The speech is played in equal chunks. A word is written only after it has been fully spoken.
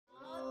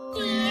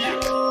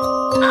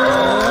Who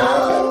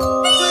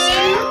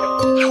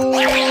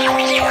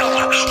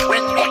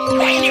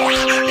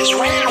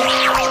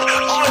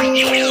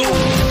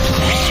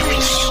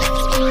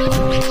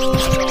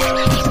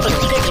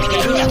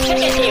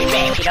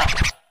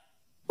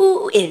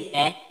in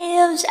the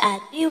hell's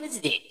idea was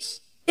this?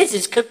 This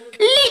is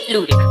complete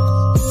ludicrous.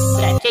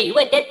 But I tell you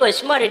what, that boy's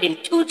smarter than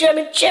 2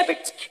 German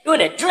shepherds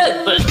doing a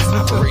drug bust.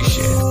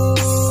 Operation.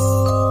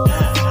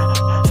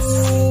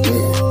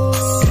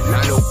 And I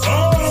know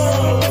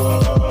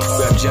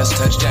we have just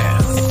touched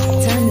down.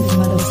 Turn this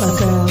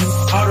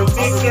motherfucker. All the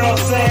big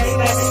girls say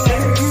that.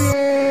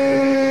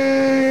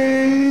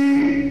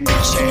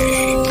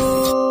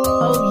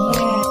 Oh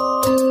yeah.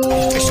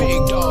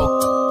 Big dog.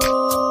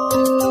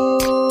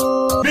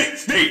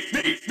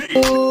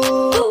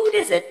 Ooh,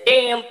 this a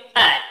damn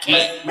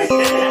podcast. Boy,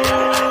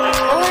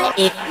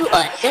 if you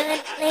are done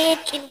playing,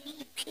 can we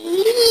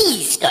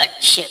please start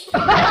the show?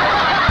 Well,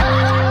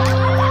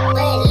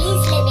 at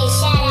least let me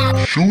shout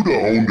out. Shooter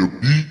on the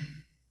beat.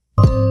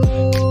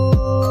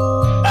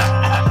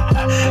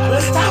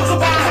 Let's talk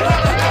about it.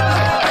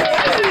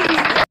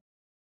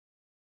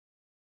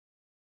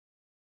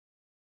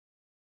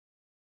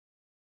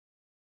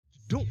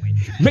 Doing,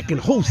 making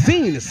the whole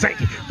scene the same.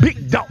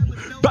 Big dog,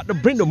 about to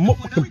bring the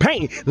motherfucking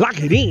pain. Lock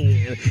it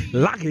in,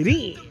 lock it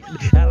in,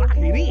 lock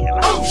it in.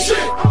 Oh shit!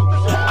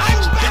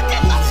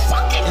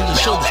 And your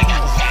shoulders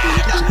moving.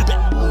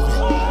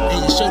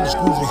 And your shoulders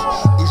moving.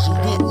 Is you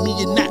with me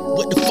or not?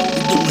 What the fuck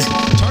you doing?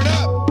 Turn up.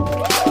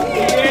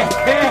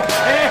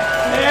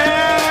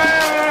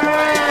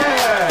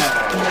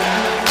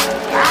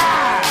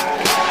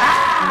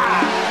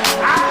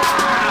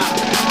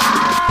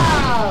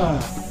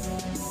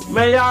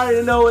 Man, y'all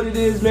already know what it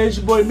is, man. It's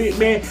your boy Mick,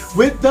 man,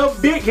 with the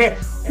big head.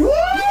 Woo!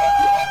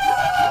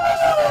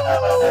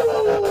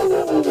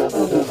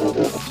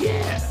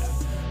 Yeah.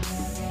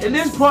 And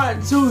this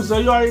part 2, so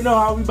you already know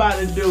how we about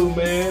to do,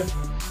 man.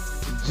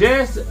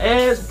 Just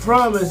as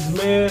promised,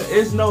 man,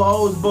 it's no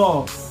holds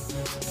barred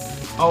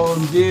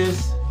on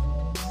this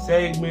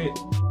segment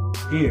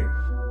here.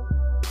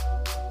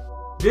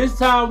 This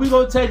time we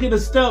gonna take it a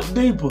step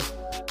deeper.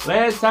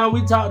 Last time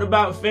we talked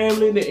about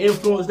family and the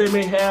influence they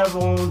may have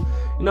on,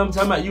 you know, I'm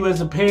talking about you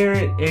as a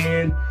parent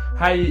and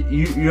how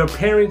your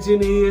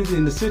parenting is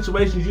and the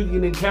situations you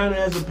can encounter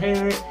as a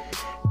parent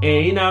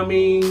and, you know what I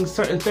mean,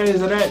 certain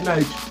things of that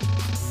nature.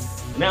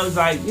 And that was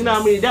like, you know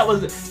what I mean,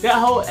 that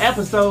whole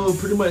episode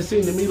pretty much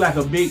seemed to me like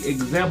a big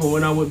example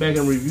when I went back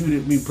and reviewed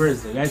it, me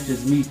personally. That's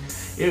just me.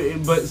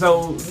 But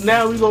so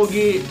now we gonna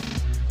get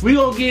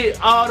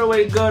all the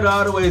way good,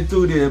 all the way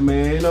through there,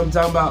 man. You know what I'm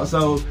talking about?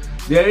 So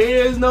there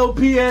is no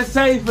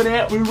PSA for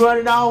that. We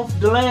running off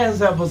the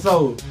last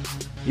episode.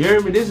 You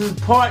hear me? This is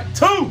part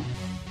 2 of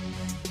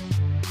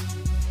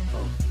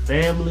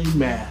Family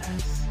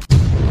Matters.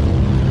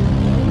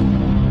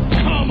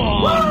 Come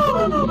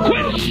on!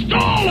 Quit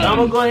stalling! I'm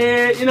gonna go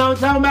ahead, you know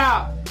what I'm talking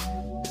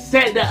about?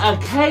 Set the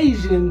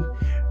occasion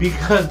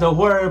because the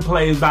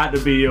wordplay is about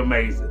to be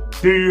amazing.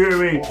 Do you hear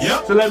me?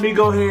 Yep. So let me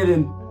go ahead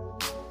and...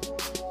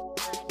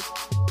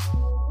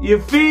 You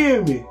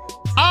feel me?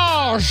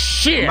 Oh,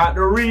 shit! About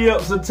to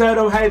re-up so tell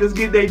them haters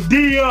get their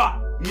D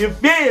up. You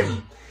feel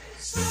me?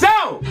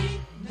 So,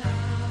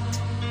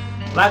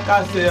 like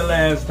I said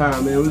last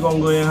time, man, we're gonna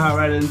go ahead and hop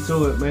right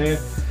into it, man.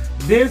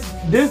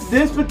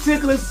 This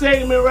particular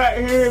segment right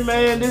here,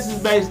 man, this is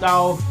based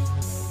off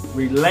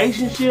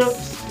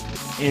relationships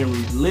and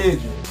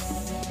religion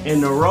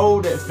and the role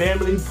that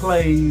family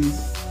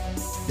plays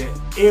that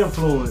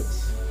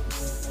influence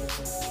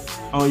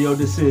on your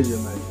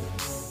decision making.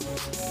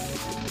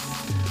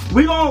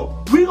 We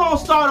gonna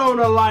start on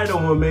a lighter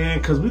one, man,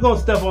 because we gonna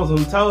step on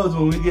some toes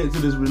when we get to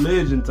this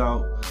religion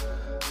talk.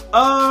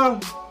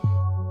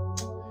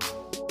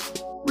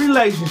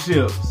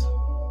 Relationships.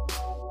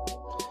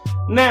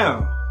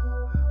 Now,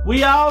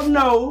 we all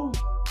know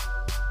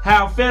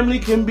how family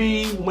can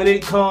be when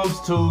it comes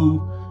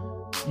to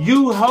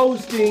you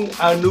hosting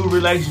a new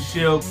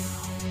relationship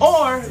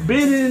or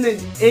being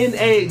in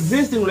a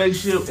existing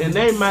relationship and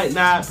they might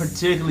not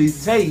particularly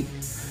take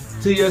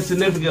to your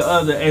significant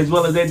other as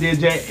well as they did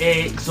your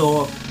ex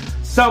or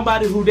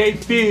somebody who they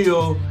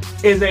feel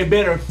is a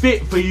better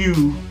fit for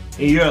you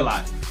in your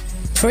life.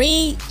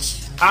 Preach.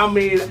 I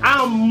mean,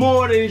 I'm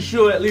more than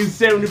sure at least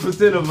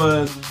 70% of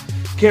us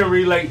can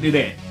relate to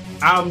that.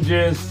 I'm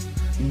just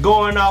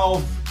going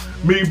off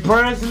me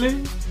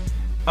personally,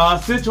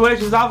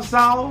 situations I've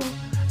saw,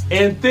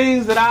 and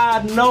things that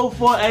I know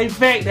for a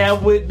fact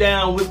have went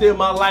down within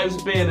my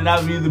lifespan that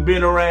I've either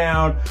been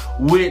around,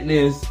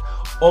 witnessed,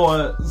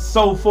 or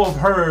so forth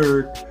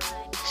heard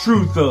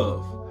truth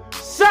of.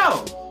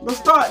 So, let's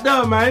start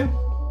there, man.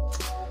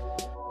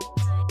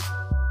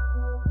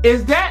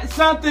 Is that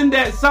something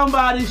that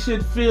somebody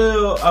should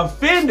feel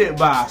offended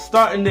by,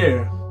 starting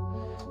there?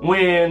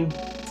 When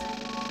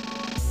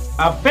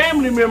a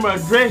family member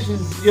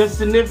addresses your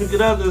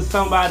significant other as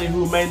somebody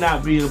who may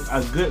not be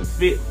a good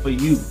fit for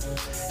you.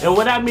 And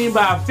what I mean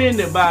by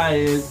offended by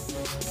is,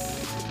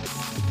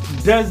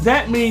 does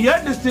that mean your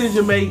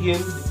decision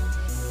making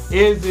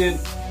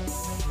isn't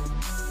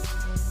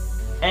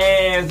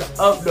as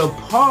up to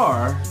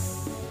par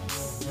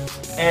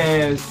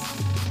as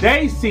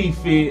they see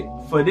fit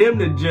for them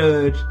to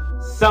judge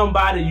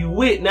somebody you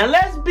with. Now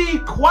let's be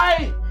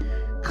quite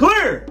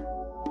clear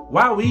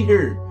while we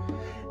here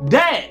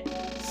that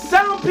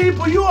some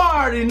people you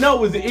already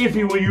know is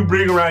iffy when you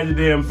bring around your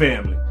damn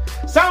family.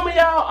 Some of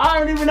y'all, I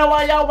don't even know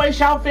why y'all waste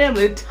y'all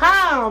family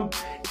time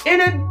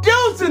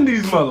introducing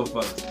these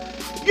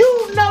motherfuckers.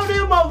 You know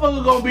them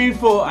motherfuckers gonna be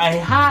for a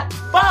hot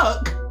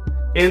fuck,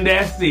 and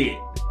that's it.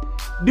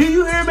 Do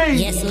you hear me?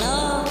 Yes,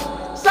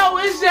 Lord. So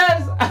it's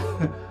just,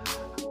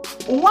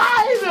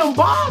 why even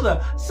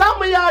bother?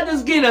 Some of y'all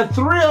just get a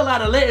thrill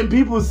out of letting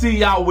people see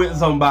y'all with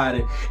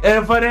somebody.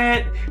 And for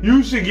that,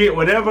 you should get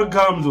whatever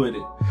comes with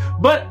it.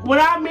 But what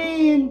I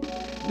mean,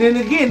 then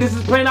again, this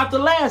is playing out the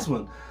last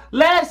one.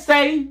 Let's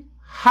say,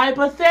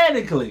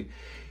 hypothetically,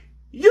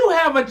 you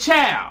have a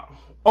child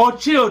or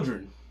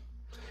children.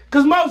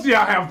 Because most of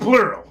y'all have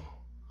plural.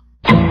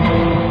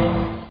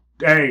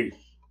 Hey,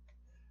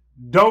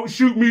 don't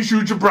shoot me,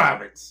 shoot your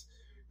privates.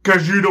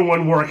 Because you're the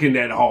one working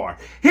that hard.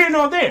 Here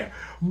nor there.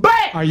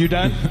 But are you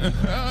done?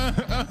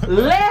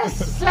 Let's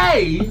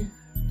say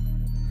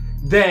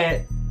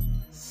that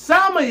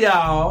some of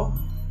y'all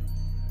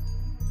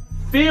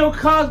feel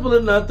comfortable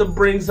enough to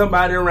bring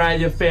somebody around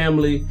your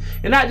family.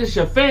 And not just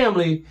your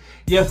family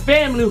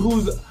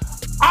who's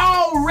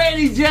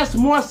already just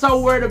more so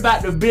worried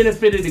about the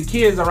benefit of the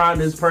kids around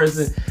this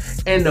person.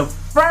 And the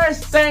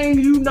first thing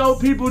you know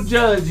people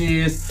judge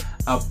is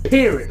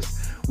appearance.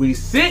 We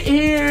sit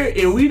here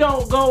and we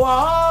don't go,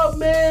 oh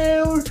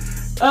man,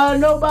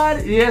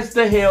 nobody. Yes,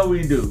 the hell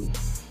we do.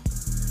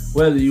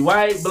 Whether you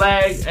white,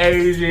 black,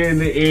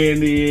 Asian,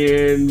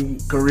 Indian,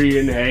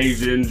 Korean,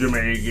 Asian,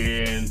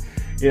 Jamaican,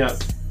 you know,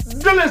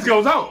 the list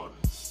goes on.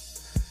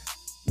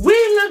 We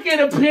look at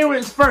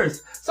appearance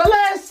first. So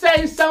let's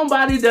say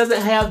somebody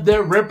doesn't have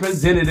their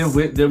representative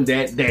with them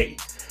that day.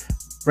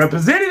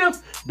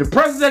 Representative, the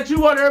person that you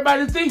want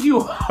everybody to think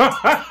you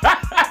are.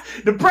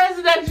 The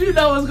person that you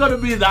know is going to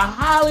be the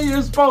highly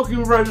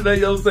spoken version of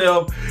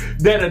yourself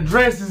that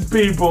addresses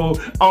people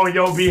on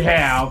your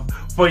behalf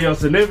for your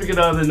significant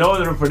other in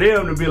order for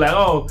them to be like,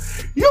 oh,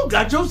 you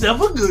got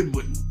yourself a good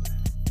one.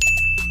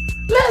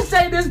 Let's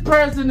say this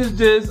person is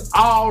just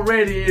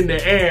already in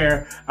the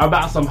air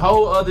about some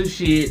whole other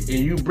shit and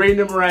you bring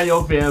them around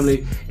your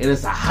family and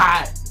it's a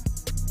hot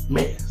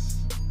mess.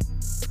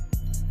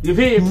 You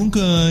feel me?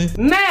 Okay.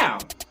 Now,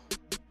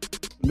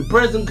 the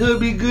person could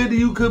be good to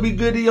you, could be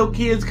good to your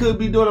kids, could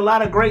be doing a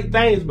lot of great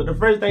things, but the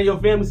first thing your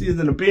family sees is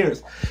an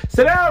appearance.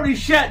 So they already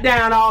shut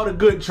down all the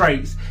good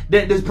traits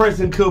that this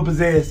person could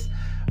possess,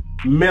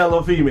 male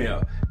or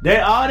female.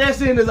 All they're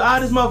saying is,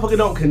 this motherfucker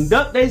don't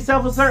conduct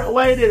themselves a certain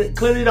way, they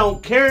clearly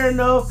don't care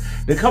enough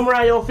to come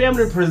around your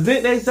family and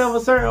present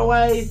themselves a certain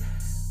way.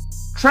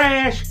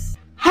 Trash.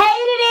 Hated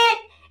it.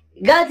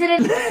 Go to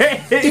the...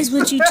 This is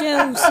what you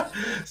chose.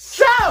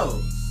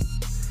 So,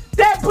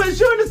 that puts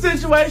you in a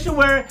situation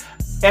where,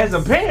 as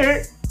a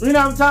parent, you know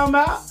what I'm talking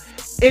about?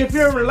 If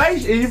you're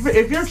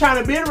if you're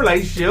trying to be in a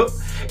relationship,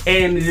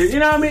 and you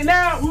know what I mean?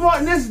 Now,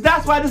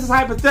 that's why this is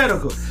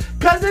hypothetical.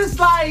 Cause it's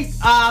like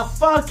a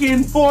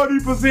fucking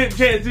 40%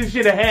 chance this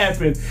shit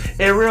happen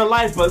in real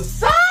life. But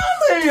some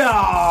of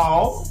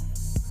y'all,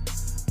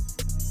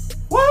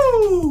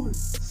 woo,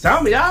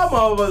 some of y'all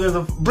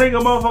motherfuckers bring a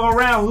motherfucker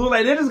around who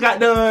like they just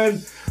got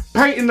done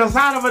painting the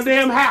side of a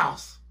damn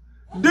house.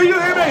 Do you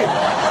hear me?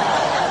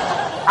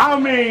 I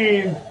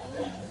mean,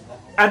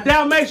 a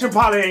Dalmatian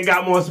probably ain't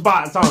got more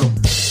spots on them.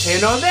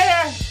 And on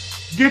there,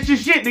 get your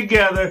shit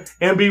together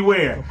and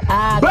beware.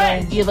 I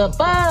don't give a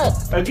fuck.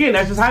 Again,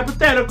 that's just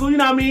hypothetical, you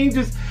know what I mean?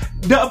 Just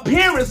the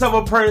appearance of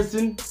a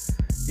person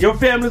your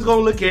family's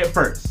gonna look at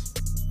first.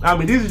 I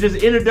mean, these are just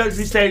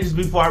introductory stages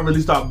before I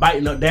really start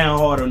biting up down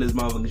hard on this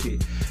motherfucking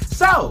shit.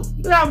 So,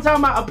 you know what I'm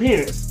talking about?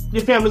 Appearance.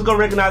 Your family's gonna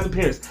recognize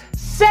appearance.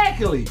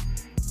 Secondly,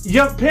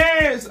 your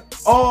parents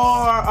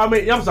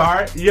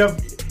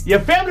your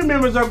family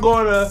members are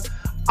gonna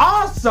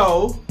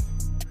also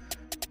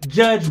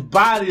judge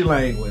body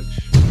language.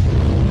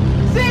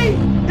 See,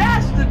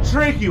 that's the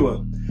tricky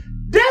one.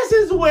 This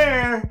is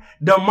where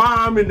the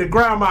mom and the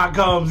grandma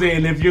comes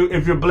in if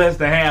you're blessed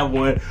to have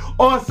one,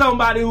 or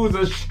somebody who's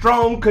a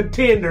strong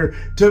contender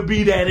to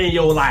be that in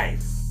your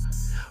life.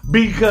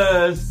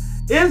 Because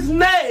it's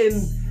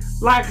nothing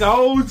like an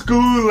old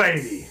school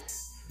lady.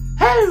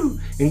 Hey,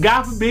 and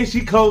God forbid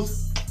she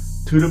close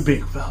to the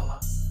big fella.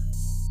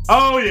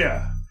 Oh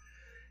yeah.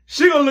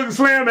 She gonna look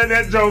slam at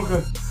that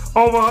joker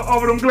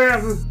over them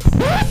glasses.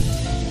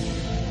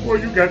 Boy,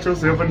 you got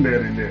yourself a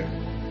net in there.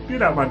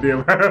 Get out my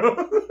damn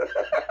house.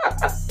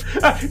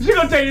 She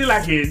gonna tell you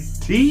like it's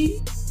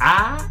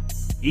T-I-S.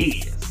 Do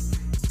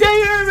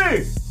you hear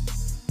me?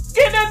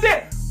 Get that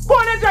there.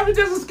 Boy, that joker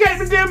just escaped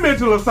the damn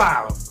mental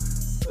asylum.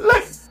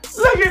 Look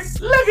at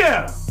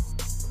him.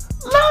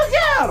 Look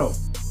at him.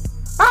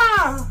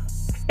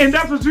 And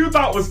that's what you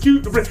thought was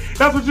cute.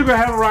 That's what you're gonna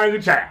have around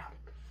your child.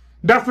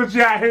 That's what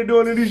you out here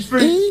doing in these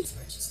streets.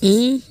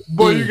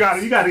 Boy, you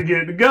gotta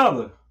get it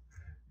together.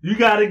 You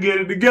gotta get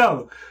it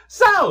together.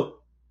 So,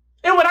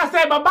 And when I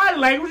say my body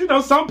language, you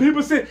know, some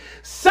people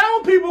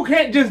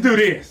can't just do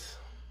this.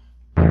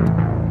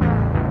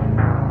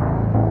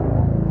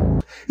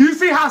 You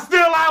see how still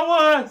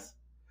I was?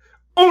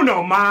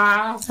 Uno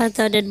mas. I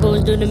thought that boy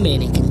was doing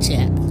Dominican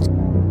chapters.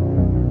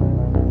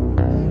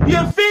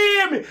 You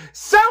feel me?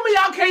 Some of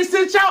y'all can't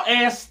sit your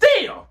ass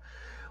still.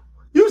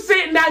 You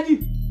sitting now,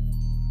 you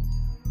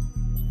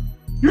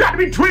got to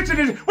be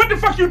twitching. What the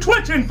fuck you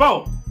twitching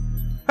for?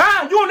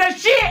 Huh? You on that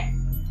shit?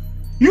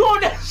 You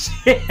on that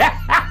shit?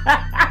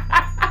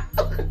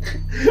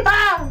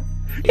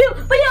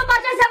 But you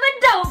about to have a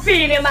dope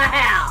fiend in my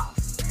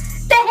house.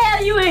 The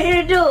hell you in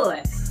here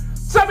doing?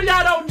 Some of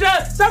y'all don't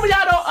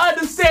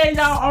understand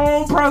y'all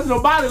own personal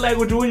body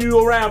language when you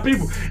around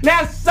people.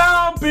 Now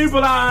some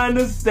people I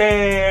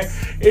understand,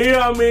 you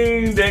know what I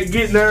mean, they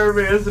get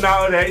nervous and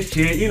all that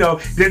shit, you know,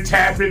 the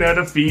tapping of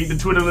the feet, the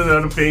twiddling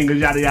of the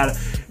fingers, yada yada.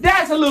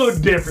 That's a little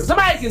different.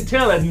 Somebody can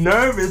tell a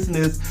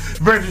nervousness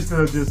versus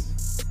just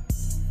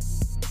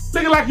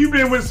looking like you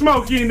been with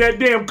Smokey in that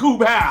damn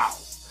coop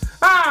house.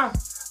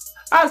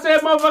 I said,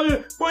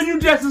 motherfucker, well,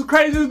 you just as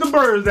crazy as the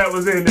birds that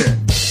was in there.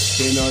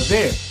 You know,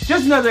 there.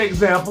 Just another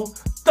example.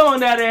 Throwing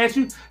that at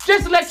you.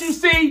 Just to let you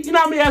see, you know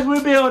what I mean, as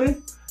we're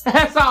building.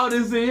 That's all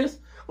this is.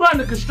 We're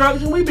under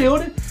construction, we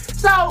building.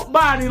 So,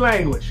 body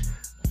language.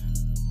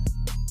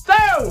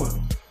 Third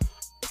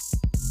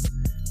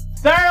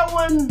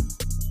one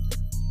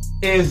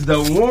is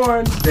the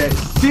one that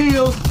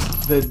seals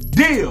the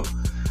deal.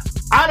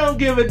 I don't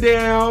give a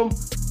damn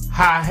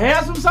how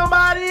handsome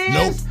somebody is.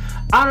 Nope.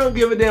 I don't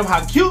give a damn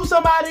how cute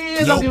somebody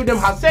is. Nope. I don't give a damn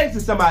how sexy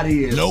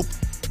somebody is. Nope.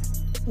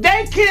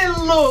 They can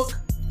look,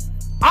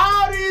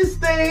 all these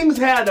things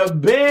have the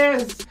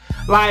best,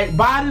 like,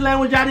 body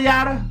language, yada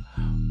yada,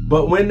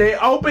 but when they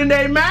open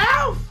their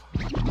mouth,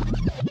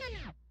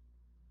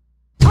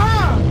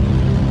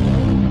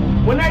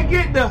 when they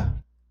get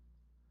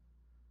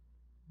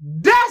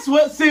that's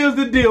what seals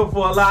the deal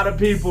for a lot of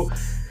people,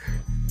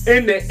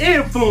 and the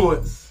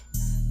influence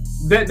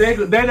that they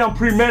done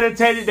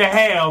premeditated to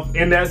have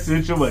in that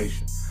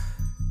situation.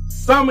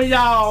 Some of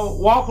y'all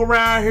walk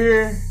around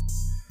here,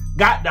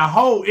 got the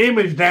whole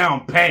image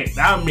down packed.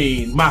 I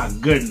mean, my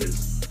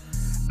goodness.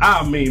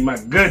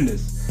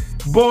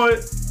 Boy,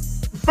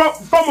 from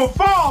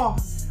afar,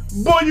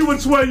 boy, you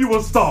would swear you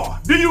a star.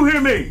 Do you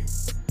hear me?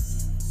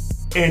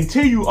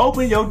 Until you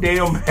open your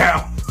damn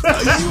mouth.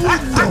 Until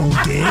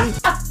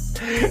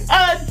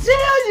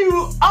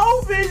you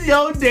open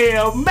your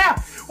damn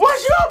mouth.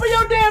 Once you open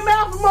your damn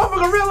mouth,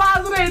 motherfucker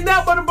realize it ain't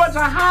nothing but a bunch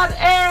of hot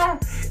air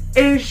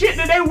and shit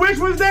that they wish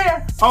was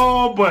there.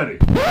 Oh, buddy.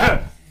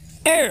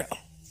 Earl,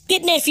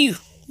 get nephew.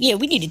 Yeah,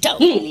 we need to talk.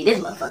 You need to leave this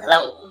motherfucker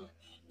alone.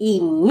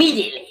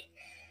 Immediately.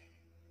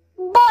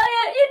 Boy,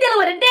 you dealing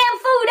with a damn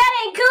fool. That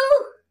ain't cool.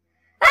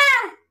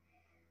 Huh?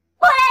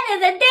 Boy, that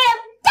is a damn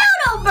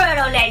dodo bird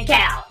on that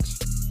couch.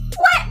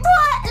 What,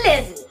 boy?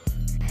 Listen.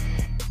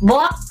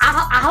 Boy,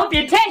 I hope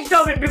you test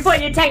drove it before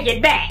you take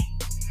it back.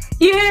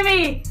 You hear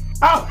me?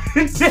 Oh,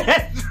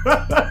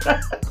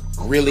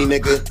 Really,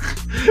 nigga?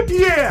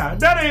 yeah,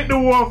 that ain't the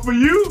one for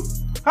you.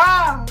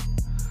 Huh?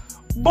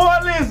 Boy,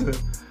 listen.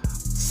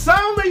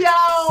 Some of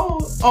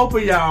y'all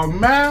open y'all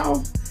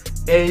mouth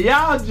and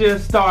y'all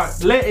just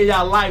start letting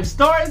y'all life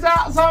stories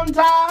out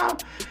sometime,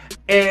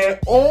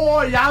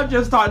 or y'all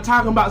just start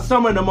talking about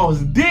some of the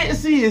most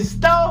ditziest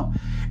stuff.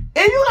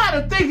 And you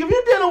gotta think, if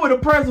you're dealing with a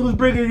person who's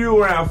bringing you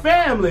around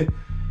family,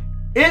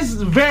 it's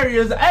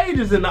various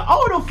ages, and the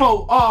older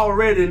folk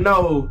already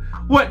know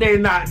what they're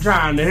not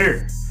trying to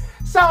hear.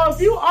 So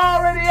if you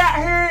already out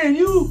here and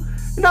you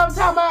know what I'm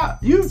talking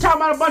about, you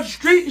talking about a bunch of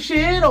street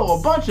shit or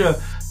a bunch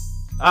of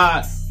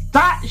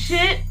thought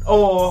shit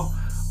or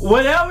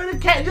whatever the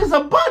case, just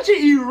a bunch of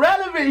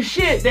irrelevant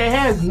shit that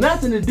has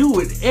nothing to do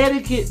with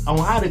etiquette on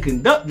how to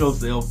conduct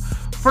yourself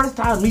first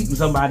time meeting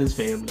somebody's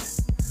family.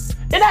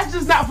 And that's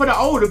just not for the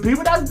older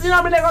people. That's, you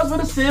know what I mean, that goes for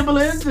the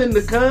siblings and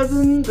the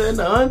cousins and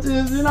the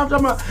aunties, you know what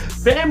I'm talking about?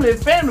 Family and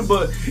family.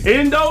 But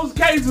in those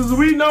cases,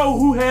 we know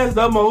who has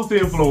the most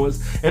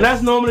influence. And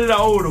that's normally the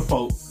older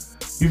folk.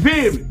 You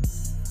feel me?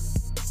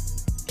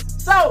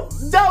 So,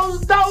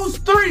 those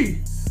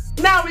three.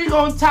 Now we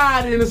gonna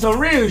tie it into some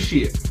real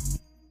shit.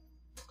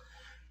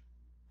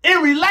 In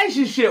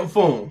relationship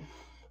form,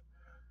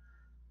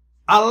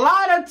 a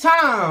lot of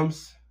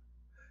times,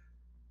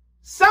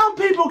 some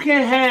people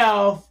can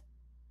have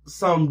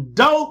some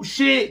dope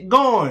shit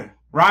going,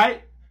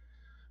 right?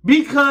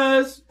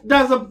 Because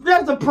there's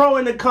a pro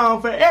and a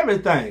con for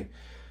everything.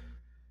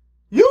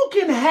 You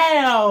can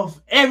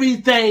have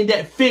everything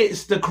that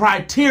fits the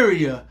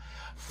criteria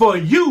for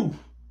you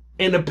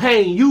and the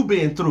pain you've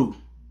been through.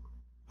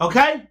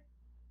 Okay?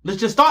 Let's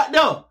just start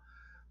there.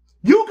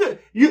 You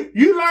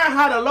learn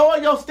how to lower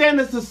your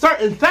standards to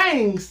certain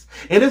things,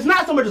 and it's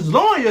not so much as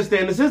lowering your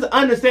standards, it's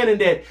understanding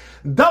that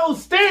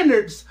those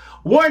standards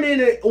weren't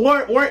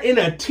in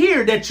a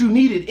tier that you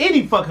needed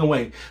any fucking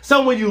way.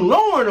 So when you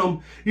lower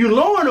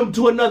them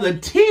to another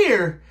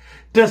tier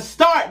to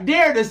start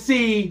there to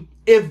see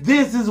if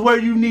this is where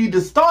you need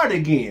to start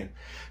again.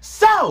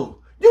 So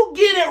You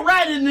get it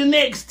right in the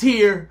next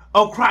tier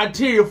of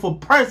criteria for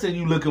person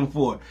you looking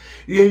for.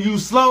 You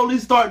slowly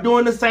start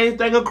doing the same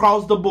thing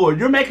across the board.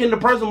 You're making the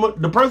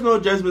personal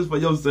adjustments for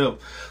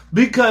yourself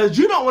because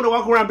you don't want to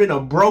walk around being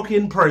a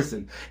broken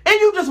person. And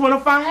you just want to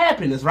find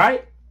happiness,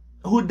 right?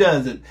 Who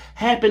doesn't?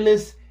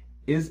 Happiness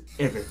is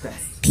everything.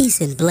 Peace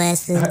and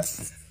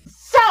blessings.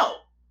 So,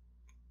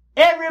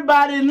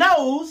 everybody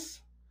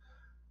knows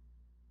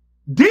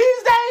these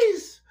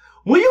days,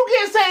 when you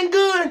get something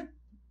good,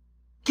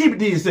 keep it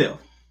to yourself.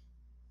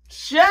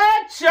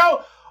 Shut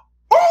your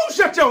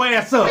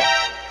ass up.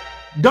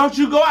 Don't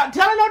you go out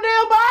telling no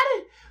damn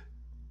body.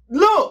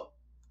 Look,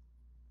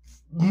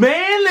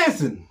 man,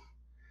 listen.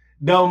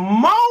 The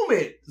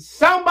moment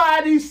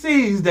somebody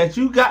sees that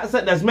you got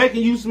something that's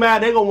making you smile,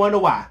 they're going to wonder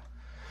why.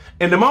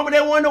 And the moment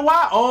they wonder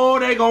why, oh,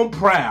 they're going to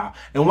proud.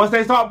 And once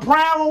they start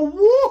proud,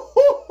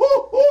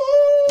 woo-hoo-hoo-hoo,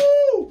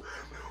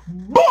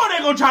 boy,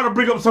 they're going to try to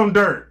bring up some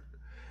dirt.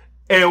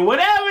 And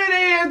whatever it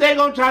is, they're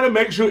going to try to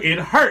make sure it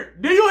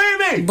hurt. Do you hear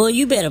me? Boy,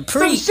 you better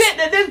preach. Some shit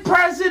that this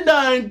person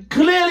done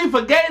clearly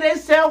forgave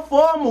themselves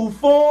for, moved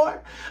forward,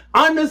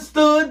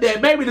 understood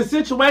that maybe the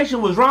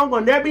situation was wrong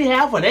on their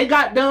behalf, or they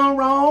got done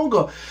wrong,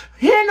 or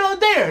here nor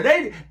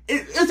there.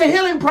 It's a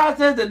healing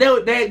process that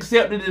they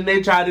accepted and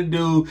they tried to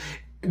do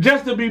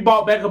just to be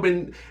brought back up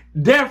in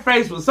their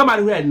face with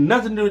somebody who had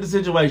nothing to do with the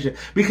situation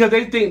because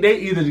they think they're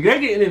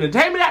getting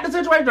entertainment out of the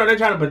situation or they're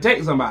trying to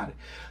protect somebody.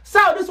 So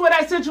this is where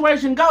that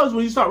situation goes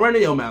when you start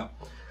running your mouth.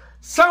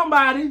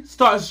 Somebody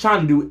starts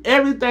trying to do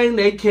everything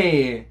they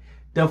can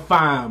to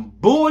find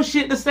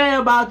bullshit to say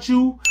about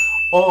you,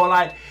 or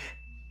like,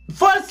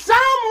 for some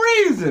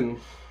reason,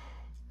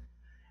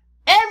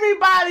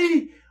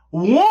 everybody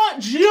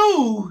wants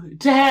you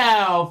to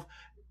have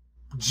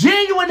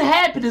genuine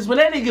happiness when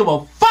they didn't give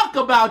a fuck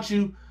about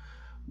you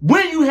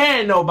when you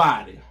had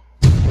nobody.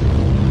 Who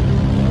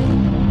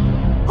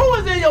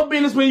was in your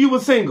business when you were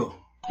single?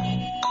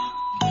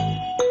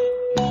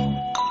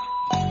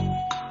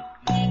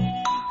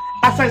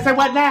 I say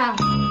what now?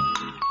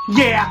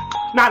 Yeah,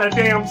 not a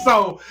damn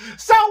soul.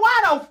 So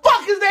why the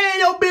fuck is they in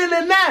your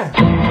business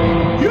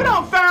now? You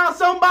done found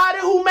somebody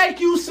who make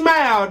you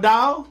smile,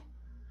 dawg.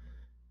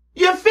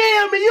 You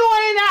feel me? You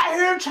ain't out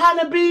here trying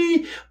to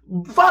be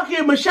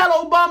fucking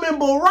Michelle Obama and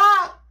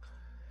Barack.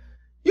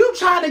 You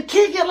trying to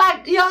kick it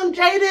like Young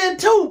Jada and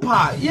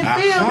Tupac. You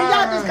feel me?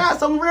 Y'all just got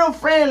some real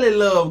friendly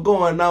love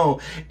going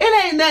on.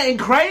 It ain't nothing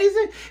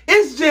crazy.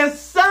 It's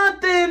just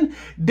something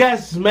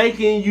that's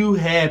making you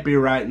happy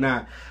right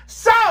now.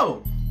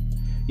 So,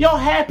 your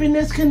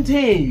happiness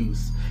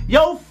continues.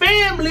 Your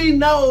family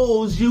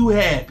knows you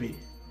happy.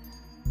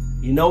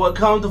 You know what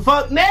comes the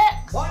fuck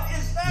next? What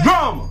is that?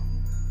 Drama.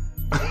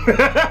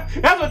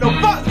 That's what the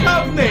fuck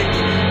comes next.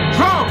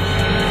 Drama.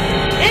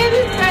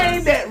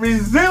 Anything that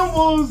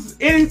resembles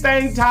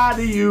anything tied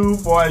to you,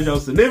 for as your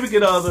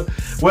significant other,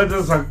 whether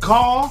it's a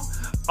car,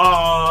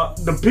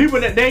 the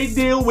people that they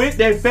deal with,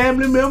 their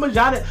family members,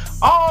 y'all,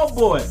 oh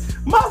boy,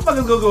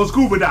 motherfuckers gonna go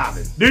scuba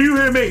diving. Do you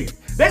hear me?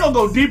 They gonna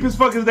go deep as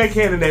fuck as they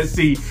can in that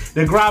sea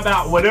to grab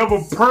out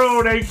whatever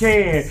pearl they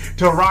can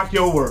to rock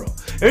your world.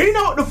 And you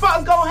know what the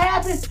fuck's gonna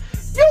happen?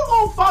 You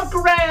gonna fuck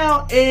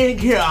around and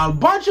hear a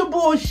bunch of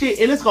bullshit,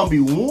 and it's gonna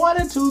be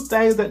one or two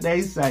things that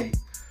they say.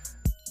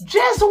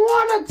 Just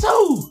one or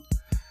two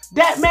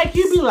that make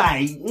you be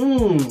like,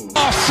 Oh,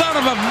 son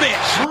of a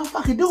bitch!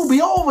 motherfucking dude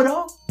be over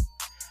though.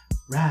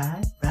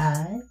 Right.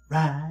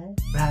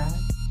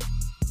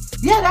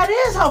 Yeah, that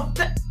is her.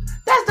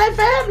 That's their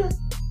family.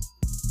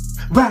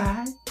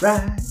 Right.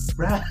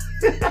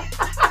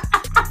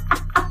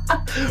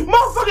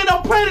 Motherfucker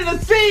done planted a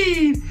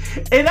seed,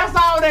 and that's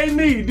all they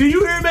need. Do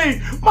you hear me?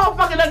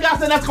 Motherfucker done got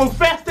something that's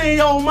confessed in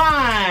your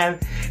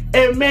mind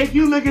and make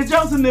you look at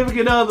your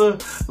significant other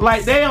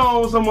like they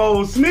on some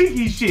old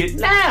sneaky shit.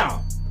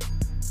 Now,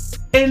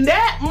 in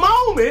that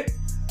moment,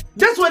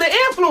 that's where the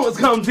influence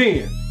comes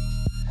in.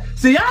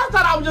 See, y'all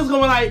thought I was just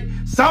gonna like,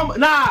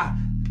 nah,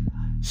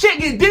 shit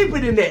get deeper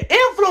than that.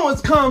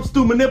 Influence comes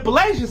through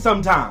manipulation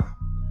sometimes.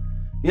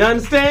 You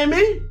understand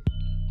me?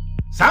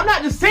 So I'm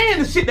not just saying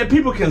the shit that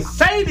people can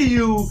say to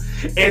you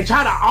and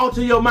try to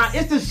alter your mind.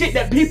 It's the shit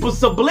that people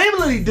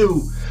subliminally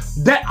do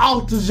that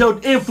alters your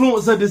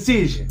influence or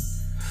decision.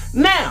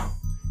 Now,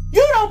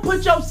 you don't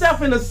put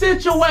yourself in a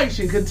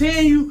situation,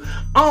 continue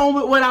on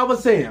with what I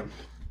was saying.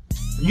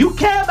 You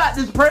care about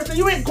this person,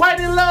 you ain't quite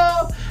in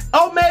love,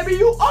 or maybe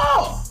you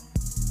are.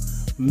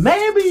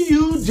 Maybe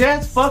you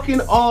just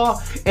fucking are,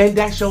 and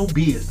that's your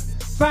business.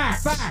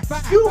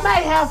 You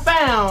may have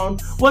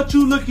found what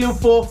you looking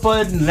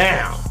for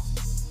now.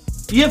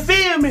 You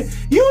feel me?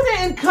 You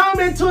didn't come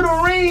into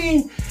the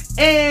ring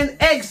and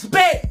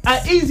expect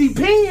an easy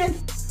pin.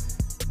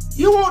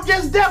 You won't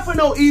just there for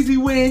no easy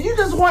win. You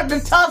just want to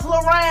tussle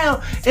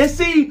around and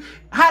see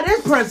how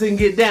this person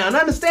get down.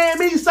 Understand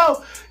me?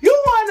 So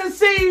you want to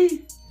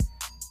see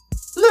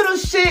little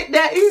shit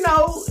that, you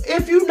know,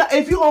 if you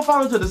gonna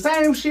fall into the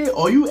same shit,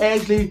 or you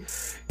actually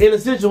in a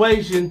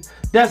situation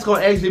that's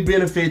gonna actually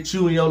benefit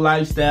you and your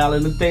lifestyle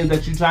and the things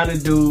that you're trying to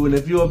do. And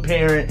if you're a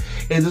parent,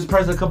 is this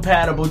person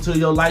compatible to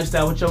your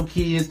lifestyle with your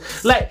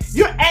kids? Like,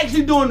 you're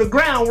actually doing the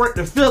groundwork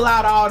to fill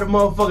out all the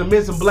motherfucking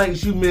missing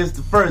blanks you missed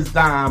the first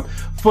time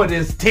for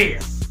this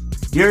test.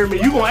 You hear me?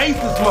 You gonna ace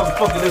this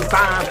motherfucker this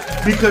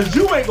time because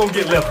you ain't gonna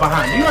get left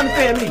behind. You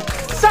understand me?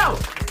 So,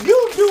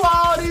 you do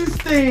all these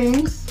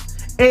things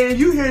and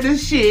you hear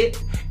this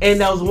shit and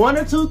those one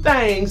or two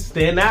things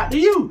stand out to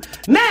you.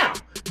 Now,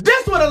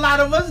 this what a lot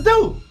of us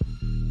do.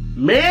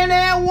 Man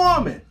and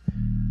woman.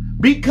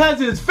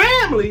 Because it's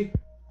family,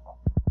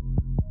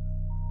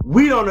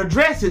 we don't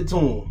address it to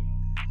them.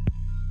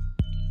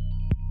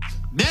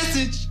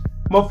 Message.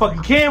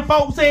 Motherfucking Ken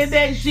folks said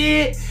that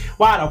shit.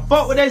 Why the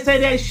fuck would they say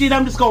that shit?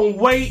 I'm just gonna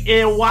wait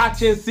and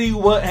watch and see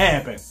what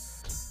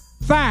happens.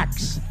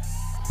 Facts.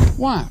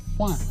 Why?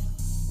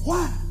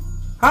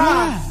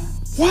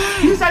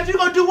 You said you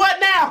gonna do what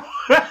now?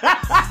 You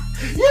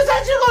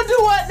said you gonna do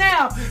what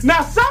now?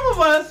 Now some of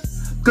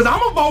us, cause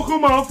I'm a vocal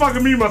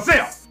motherfucker me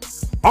myself.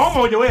 I'm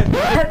on your ass.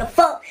 What the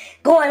fuck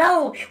going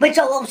on with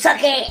your old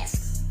suck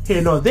ass?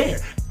 Here nor there.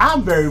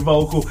 I'm very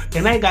vocal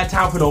and I ain't got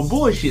time for no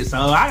bullshit, so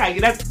I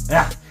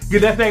gotta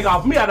get that thing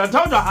off me. I done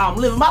told y'all how I'm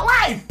living my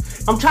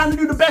life. I'm trying to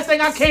do the best thing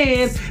I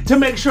can to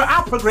make sure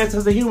I progress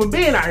as a human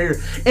being out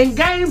here. In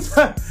games,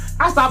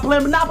 I stopped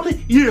playing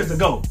Monopoly years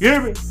ago. You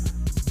hear me?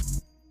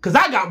 Cause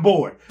I got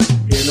bored.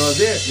 Here nor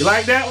there. You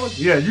like that one?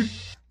 Yeah, you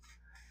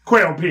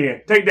Quail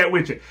pen. Take that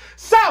with you.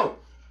 So,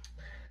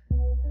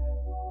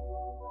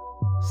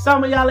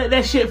 some of y'all let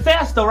that shit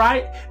fester,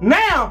 right?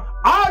 Now,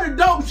 all the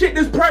dope shit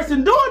this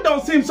person doing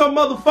don't seem so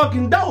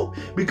motherfucking dope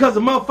because the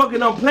motherfucking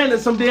done planted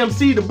some damn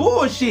seed of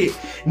bullshit.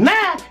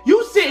 Now,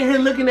 you sitting here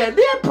looking at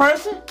this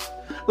person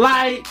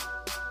like,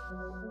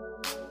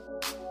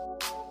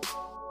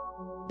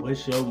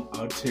 what's your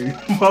ulterior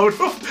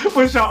motive?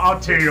 What's your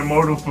ulterior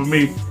motive for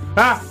me?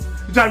 Huh?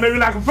 You trying to make me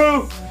like a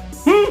fool?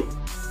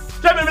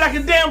 Trying to make me like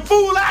a damn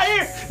fool out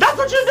here? That's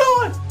what you're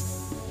doing?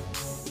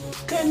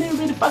 Couldn't even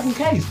be the fucking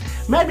case.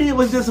 Maybe it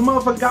was just a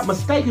motherfucker got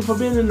mistaken for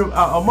being in a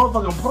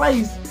motherfucking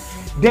place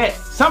that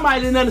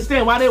somebody didn't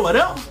understand why they were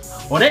there.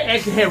 Or they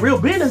actually had real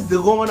business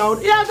going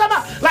on. You know what I'm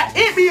talking about? Like,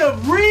 it be a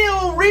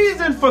real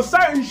reason for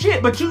certain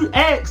shit, but you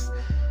ask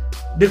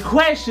the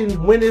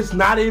question when it's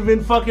not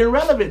even fucking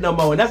relevant no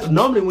more. And that's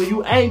normally when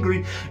you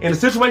angry and the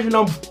situation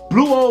done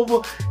blew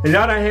over and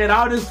y'all done had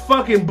all this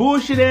fucking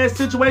bullshit ass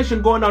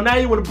situation going on. Now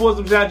you want to pull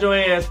some shit out your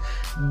ass.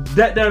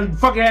 That done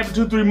fucking happened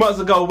 2-3 months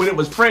ago when it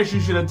was fresh. You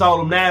should have told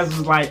them. Now it's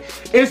like,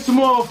 it's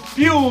more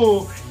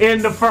fuel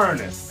in the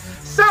furnace.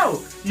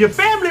 So, your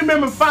family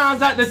member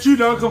finds out that you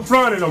done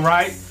confronted them,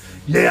 right?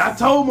 Yeah, I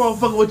told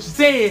motherfucker what you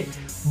said,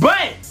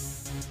 but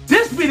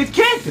this be the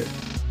kicker.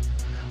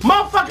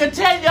 Motherfucker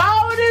tell you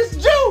all this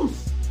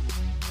juice.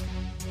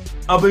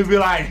 I'll be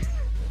like,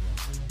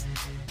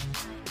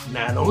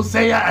 now don't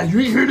say you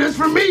ain't hear this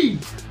from me.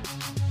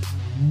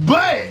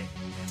 But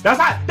that's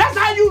why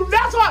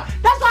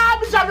I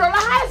be trying to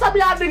realize how some of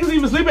y'all niggas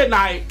even sleep at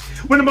night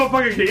when the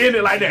motherfucker can end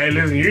it like that. Hey,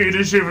 listen, you hear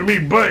this shit from me,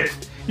 but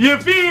you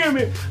feel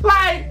me?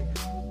 Like,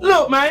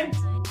 look, man.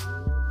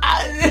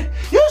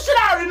 You should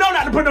already know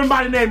not to put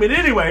nobody's name in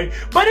anyway,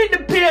 but it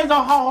depends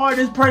on how hard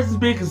this person's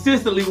been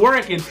consistently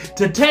working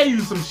to tell you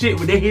some shit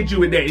when they hit you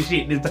with that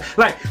shit.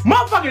 Like,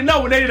 motherfuckers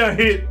know when they done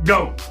hit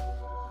go.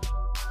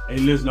 Hey,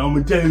 listen, I'm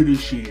gonna tell you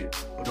this shit,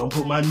 but don't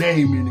put my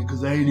name in it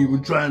because I ain't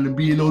even trying to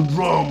be in no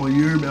drama,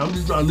 you hear me? I'm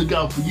just trying to look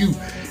out for you.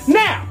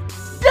 Now,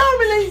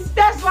 normally,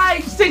 that's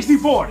like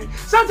 60-40.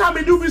 Sometimes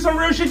it do be some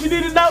real shit you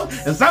need to know,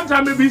 and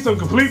sometimes it be some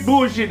complete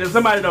bullshit that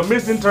somebody done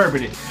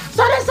misinterpreted.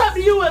 So that's up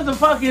to you as a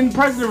fucking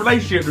person in a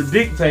relationship to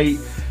dictate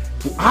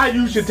how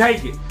you should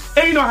take it.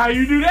 And you know how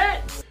you do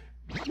that?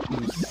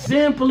 You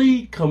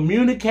simply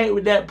communicate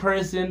with that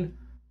person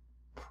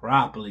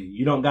properly.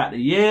 You don't got to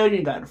yell, you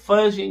ain't got to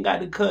fuss, you ain't got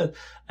to cuss.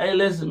 Hey,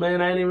 listen,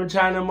 man, I ain't even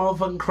trying to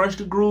motherfucking crush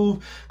the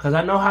groove because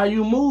I know how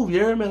you move, you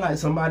hear me? Like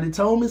somebody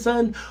told me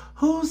something.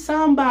 Who's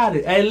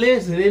somebody? Hey,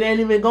 listen, it ain't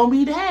even gonna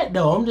be that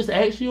though. I'm just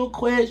asking you a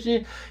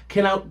question.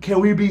 Can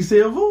we be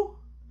civil?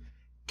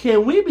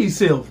 Can we be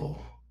civil?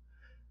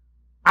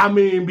 I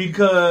mean,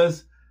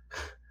 because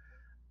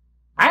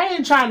I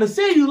ain't trying to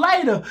see you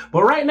later,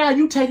 but right now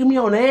you taking me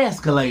on the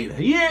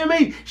escalator. You hear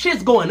me?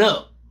 Shit's going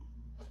up.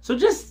 So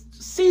just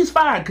cease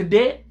fire,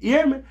 cadet. You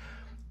hear me?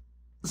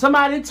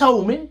 Somebody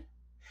told me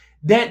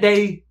that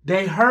they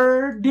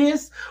heard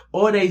this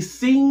or they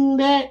seen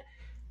that.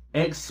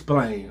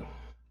 Explain.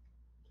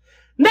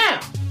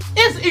 Now,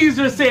 it's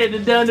easier said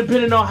than done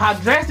depending on how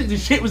drastic the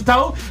shit was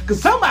told.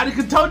 Cause somebody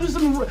could told you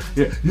some,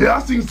 yeah,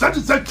 I seen such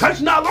and such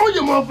touching all on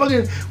your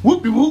motherfucking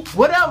whoop-de-whoop,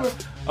 whatever.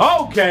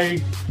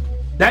 Okay,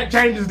 that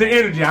changes the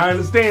energy, I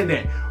understand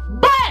that.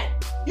 But,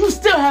 you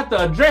still have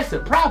to address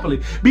it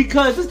properly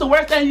because it's the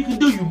worst thing you can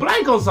do. You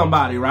blank on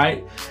somebody,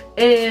 right?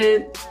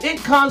 And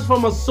it comes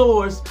from a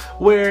source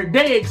where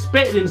they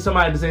expecting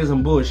somebody to say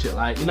some bullshit.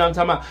 Like, you know what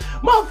I'm talking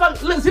about?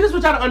 Motherfucker, look, see, this is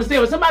what y'all don't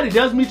understand. When somebody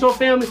does meet your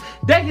family,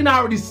 they can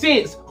already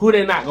sense who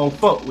they're not gonna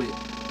fuck with.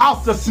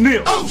 Off the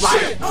snip. Oh,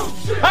 like, shit! Oh,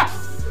 shit!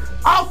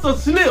 off the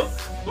snip.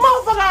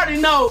 Motherfucker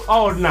already know,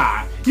 oh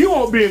nah, you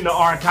won't be in the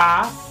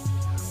archive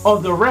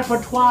of the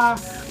repertoire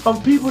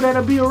of people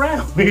that'll be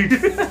around me.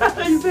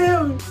 You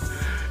feel me?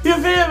 You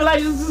feel me?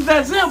 Like, it's just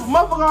that simple.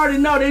 Motherfucker already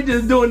know they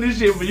just doing this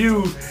shit for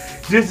you.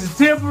 This is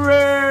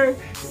temporary.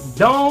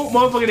 Don't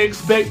motherfucking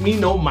expect me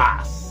no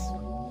mas.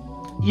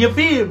 You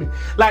feel me?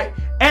 Like,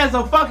 as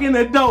a fucking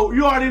adult,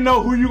 you already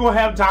know who you gonna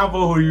have time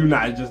for, who you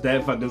not. It's just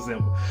that fucking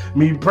simple.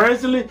 Me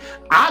personally,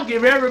 I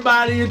give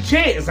everybody a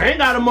chance. I ain't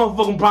got a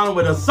motherfucking problem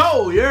with a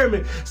soul, you hear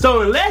me?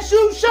 So unless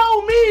you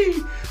show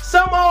me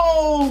some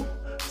old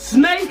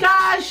snake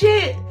eye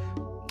shit,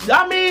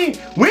 I mean,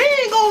 we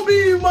ain't gonna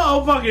be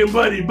motherfucking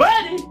buddy, but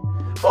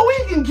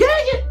we can kick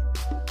it.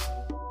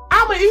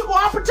 I'm an equal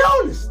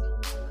opportunist.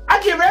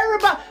 I give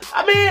everybody,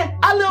 I mean,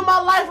 I live my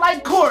life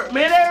like court,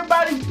 man.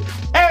 Everybody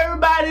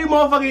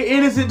motherfucking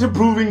innocent to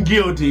proving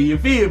guilty, you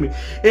feel me?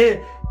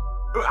 And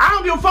I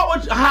don't give a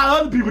fuck how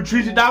other people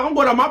treat you, dog. I'm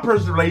going on my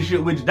personal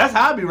relationship with you. That's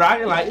how I be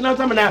riding. Like, you know what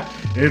I'm talking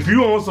about? Now, if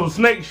you on some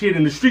snake shit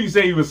in the street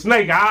say you a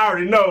snake, I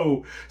already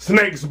know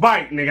snakes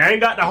bite, nigga. I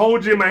ain't got to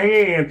hold you in my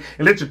hand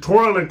and let you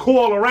twirl and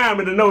coil around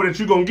me to know that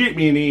you gonna get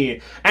me in the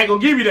end. I ain't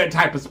gonna give you that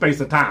type of space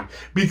of time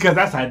because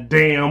that's a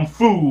damn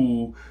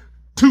fool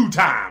 2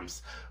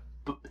 times.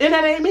 And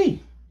that ain't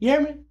me. You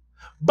hear me?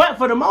 But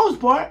for the most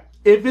part,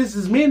 if this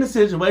is me in the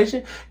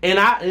situation, and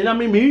I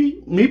mean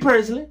me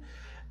personally,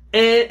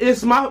 and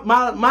it's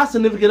my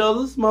significant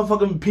others,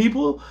 motherfucking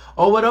people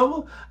or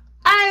whatever,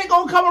 I ain't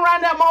gonna come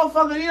around that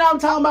motherfucker, you know what I'm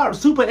talking about,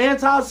 super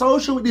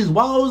anti-social with these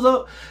walls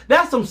up.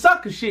 That's some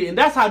sucker shit, and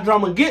that's how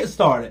drama gets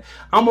started.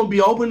 I'm gonna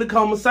be open to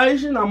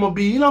conversation. I'm gonna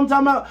be, you know what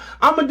I'm talking about?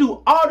 I'm gonna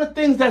do all the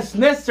things that's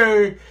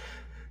necessary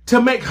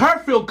to make her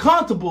feel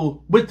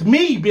comfortable with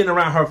me being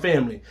around her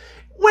family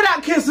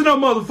without kissing her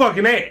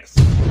motherfucking ass.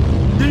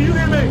 Do you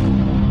hear me?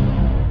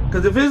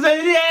 Because if it's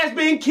any ass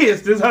being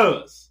kissed, it's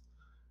hers.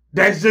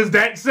 That's just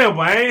that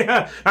simple.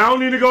 I don't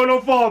need to go no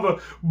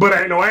farther, but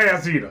ain't no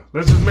ass either.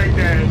 Let's just make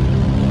that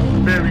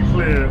very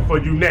clear for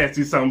you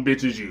nasty some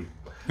bitches, you.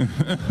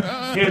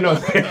 You know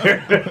what I'm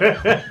saying?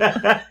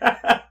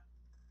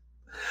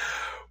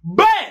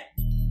 But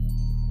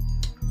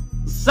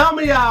some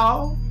of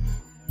y'all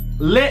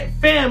let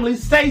family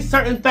say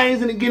certain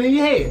things and it get in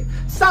your head.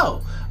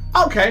 So,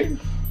 okay.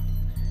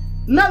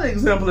 Another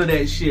example of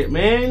that shit,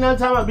 man. You know what I'm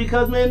talking about?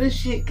 Because, man, this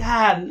shit,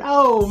 God,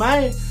 no,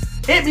 man.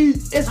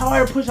 It's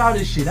hard to push all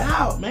this shit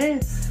out,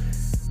 man.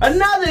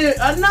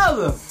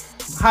 Another,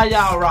 how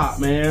y'all rock,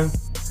 man.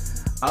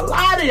 A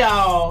lot of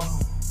y'all,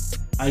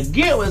 I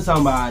get with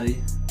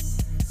somebody,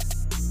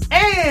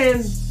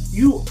 and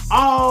you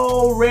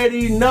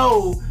already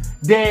know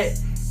that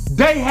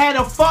they had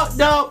a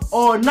fucked up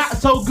or not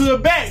so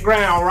good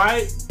background,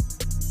 right?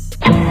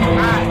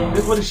 Alright,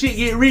 this is where the shit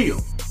get real.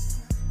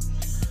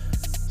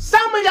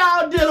 Some of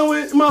y'all dealing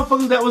with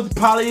motherfuckers that was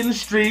probably in the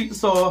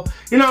streets or,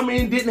 you know what I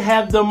mean, didn't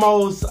have the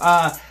most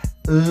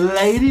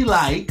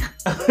ladylike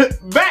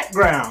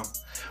background.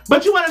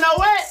 But you wanna know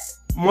what?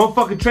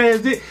 Motherfucking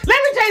transit.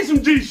 Let me tell you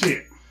some G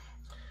shit.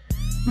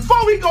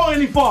 Before we go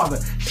any farther,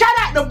 shout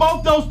out to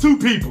both those 2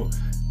 people.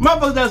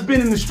 Motherfuckers that's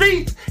been in the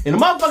streets and the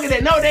motherfucker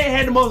that know they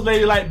had the most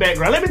ladylike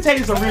background. Let me tell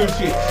you some real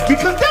shit.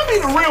 Because them be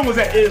the real ones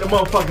at the end of the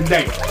motherfucking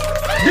day.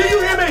 Do you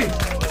hear me?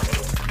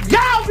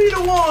 Y'all be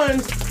the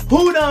ones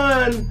who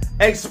done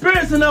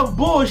experienced enough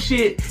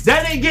bullshit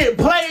that they get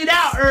played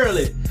out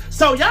early.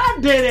 So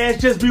y'all dead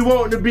ass just be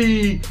wanting to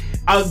be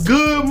a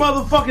good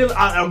motherfucking,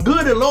 a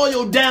good and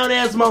loyal down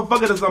ass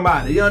motherfucker to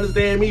somebody. You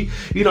understand me?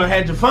 You done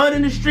had your fun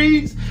in the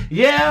streets.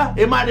 Yeah,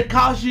 it might have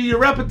cost you your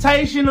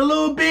reputation a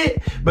little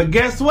bit, but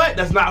guess what?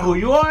 That's not who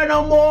you are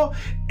no more.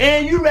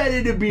 And you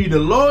ready to be the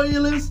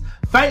loyalist,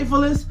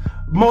 faithfulest,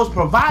 most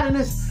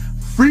providingest,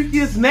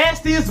 freakiest,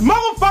 nastiest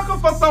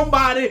motherfucker for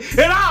somebody,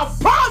 and I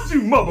applaud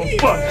you,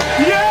 motherfucker.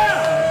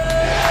 Yeah.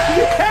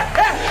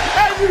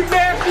 That's you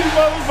nasty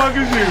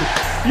motherfuckers, you.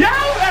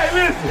 Y'all, hey,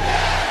 listen.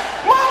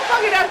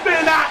 Motherfucker that's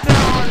been out there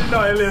already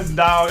know, hey, listen,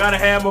 dog, gotta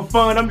have my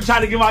fun. I'm just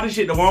trying to give all this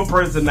shit to one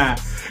person now.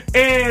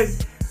 And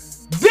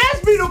this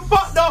be the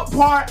fucked up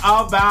part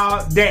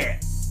about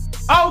that.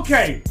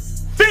 Okay,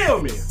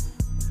 feel me.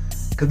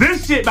 Cause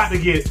this shit about to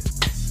get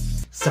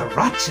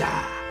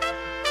sriracha.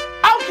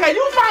 Okay,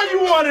 you find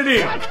you one of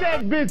them. Cut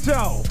that bitch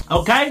off.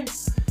 Okay?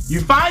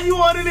 You find you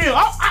one of them.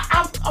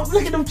 Oh,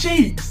 look at them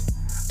cheeks.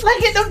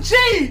 Look at them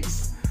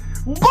cheeks.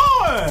 Boy,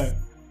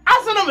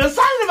 I said I'm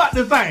excited about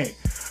this thing.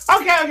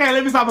 Okay,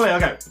 let me stop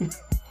playing. Okay.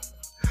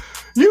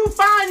 You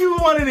find you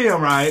one of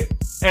them, right?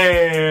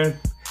 And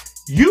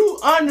you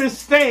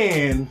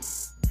understand.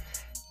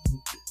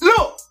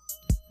 Look,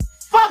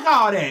 fuck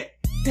all that.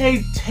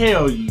 They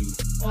tell you.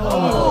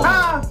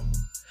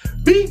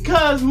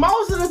 Because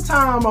most of the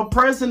time, a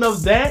person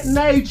of that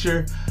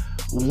nature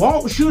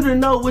wants you to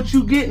know what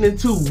you're getting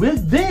into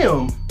with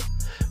them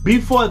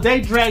before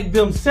they drag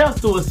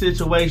themselves through a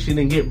situation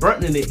and get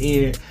burnt in the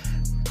end,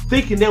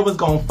 thinking they was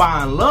gonna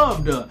find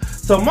love there.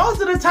 So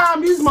most of the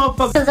time, these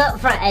motherfuckers up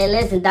front, hey,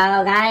 listen,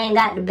 dog, I ain't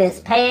got the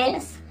best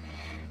pass.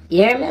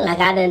 You hear me? Like,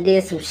 I done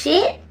did some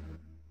shit.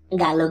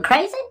 Got a little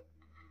crazy.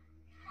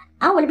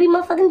 I want to be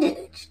motherfucking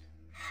judged.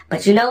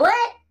 But you know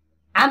what?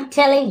 I'm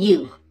telling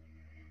you.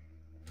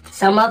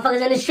 Some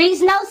motherfuckers in the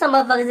streets know, some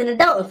motherfuckers in the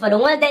don't. And for the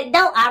ones that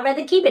don't, I'd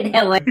rather keep it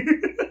that way.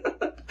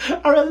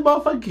 I'd rather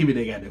motherfucking keep it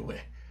that goddamn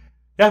way.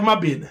 That's my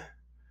business.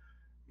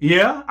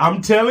 Yeah,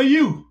 I'm telling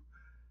you.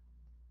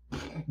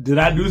 Did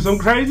I do some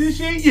crazy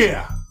shit?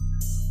 Yeah.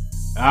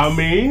 I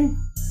mean,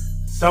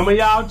 some of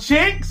y'all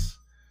chicks,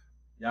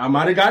 y'all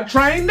might have got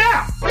trained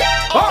now.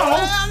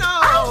 Oh, no.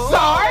 I'm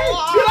sorry.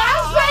 Did I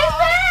say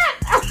that?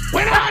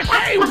 When I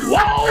say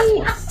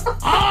whoa,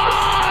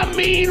 I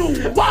mean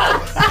whoa.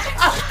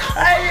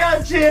 Hey,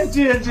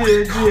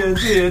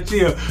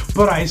 chill.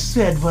 But I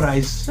said what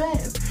I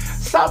said.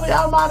 Some of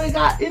y'all might have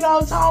got, you know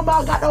what I'm talking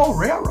about, got no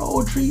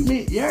railroad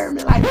treatment. You hear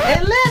me? Like,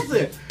 hey,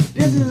 listen.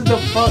 This is the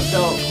fucked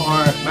up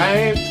part,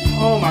 man.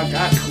 Oh my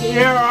God.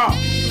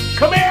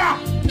 Come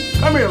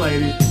here,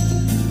 lady.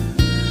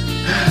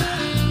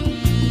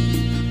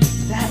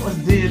 That was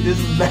this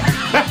is that.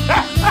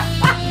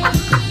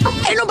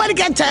 Ain't nobody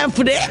got time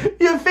for that.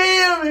 You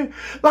feel me?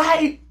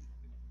 Like,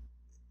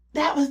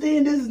 that was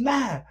then, this is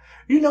now.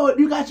 You know what?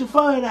 You got your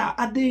fun out.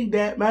 I dig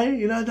that, man.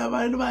 You know what I'm talking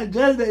about? Ain't nobody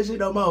judge that shit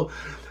no more.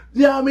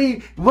 You know what I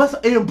mean? What's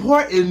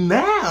important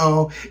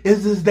now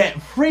is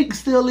that freak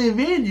still live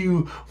in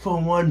you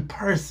for one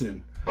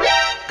person.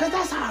 Cause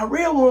that's how a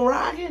real one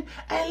rocking.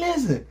 Hey,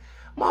 listen,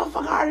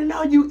 motherfucker already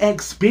know you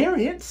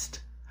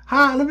experienced.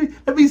 Huh?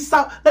 Let me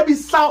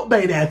salt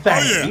bay that thing.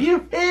 Oh, yeah. You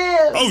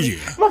feel me? Oh, yeah.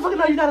 Motherfucker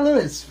know you got a little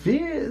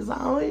experience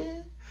on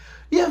you.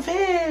 You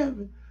feel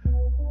me?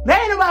 There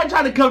ain't nobody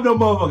trying to cover no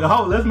motherfucking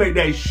hoes. Let's make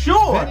that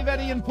sure. Very,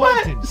 very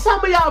important. But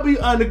some of y'all be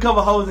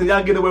undercover hoes and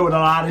y'all get away with a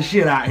lot of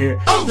shit out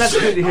here. Let's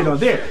get the hit on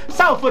there.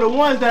 So for the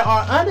ones that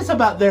are honest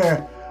about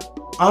their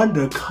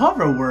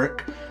undercover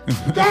work,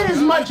 that is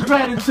much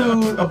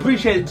gratitude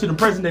appreciated to the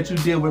person that you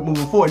deal with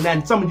moving forward.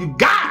 Now some of you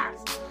guys,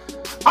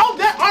 oh,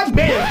 there are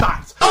man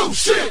thoughts. Oh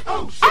shit!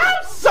 I'm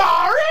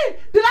sorry.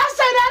 Did I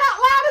say that out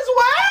loud as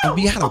well?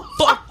 How the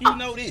fuck you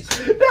know this?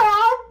 There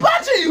are a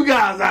bunch of you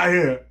guys out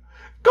here.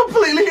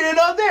 Completely here and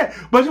up there.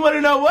 But you want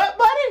to know what,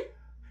 buddy?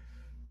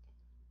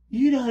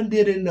 You done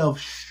did enough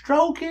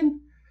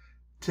stroking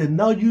to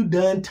know you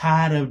done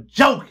tired of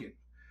joking.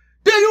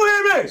 Do you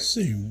hear me?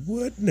 Say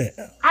what now?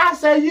 I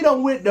say you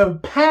done went to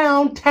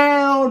Pound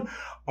Town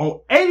on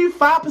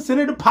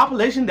 85% of the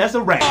population that's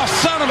a rat. Oh,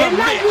 son of a and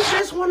now bitch. you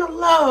just want to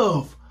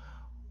love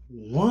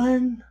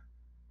one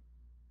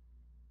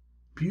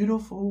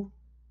beautiful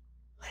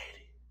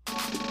lady.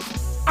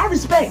 I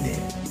respect that.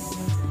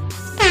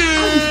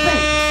 I respect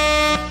it.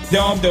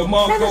 Now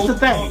that's the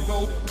thing.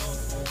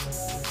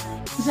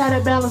 You see how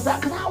that balance out?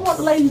 Because I don't want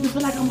the ladies to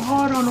feel like I'm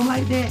hard on them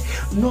like that,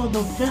 nor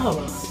the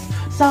fellas.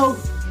 So,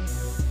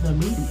 the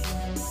media,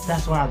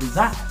 that's where I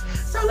reside.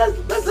 So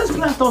let's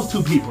bless those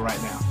two people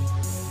right now.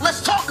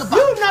 Let's talk about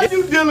You know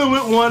you dealing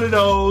with one of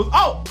those.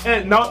 Oh,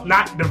 and no,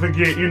 not to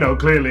forget, you know,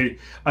 clearly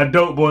a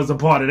dope boy's a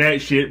part of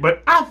that shit.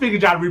 But I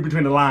figured y'all read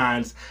between the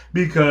lines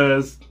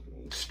because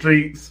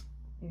streets,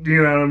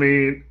 you know what I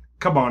mean?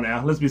 Come on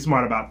now, let's be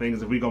smart about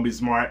things if we're gonna be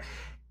smart.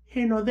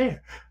 Here nor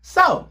there.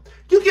 So,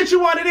 you get you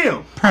one of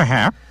them.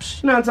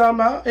 Perhaps. You know what I'm talking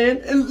about?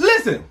 And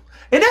listen,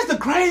 and that's the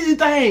crazy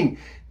thing.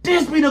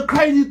 This be the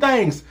crazy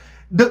things.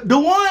 The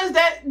ones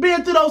that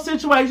been through those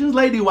situations,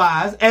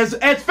 lady-wise, as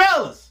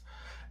fellas.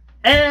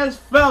 As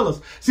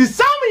fellas. See,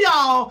 some of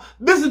y'all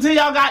listen to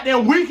y'all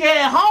goddamn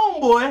weak-ass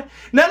homeboy.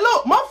 Now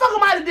look, motherfucker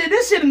might have did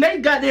this shit in they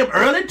goddamn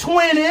early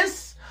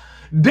 20s.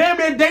 Damn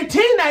it, they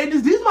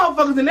teenagers. These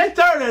motherfuckers in their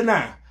 30s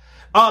now.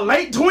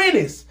 Late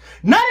 20s.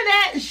 None of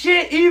that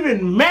shit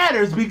even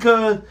matters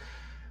because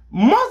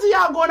most of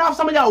y'all going off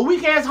some of y'all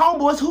weak-ass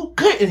homeboys who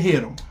couldn't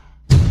hit them.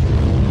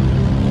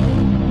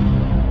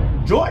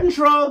 Jordan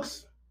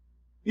shrugs.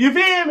 You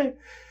feel me?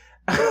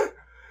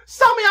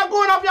 Some of y'all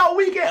going off y'all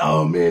weekend.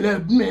 Oh man,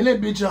 that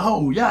bitch a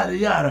hoe, yada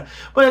yada.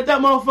 But if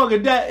that motherfucker,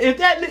 if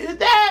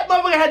that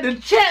motherfucker had the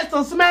chance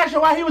to smash her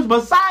while he was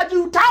beside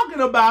you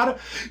talking about her,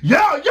 yo,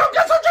 guess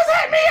who just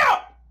hit me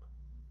up?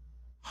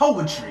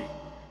 Poetry.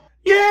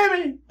 You hear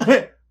me?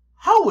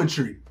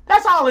 Poetry.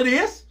 That's all it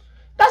is.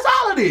 That's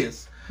all it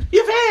is.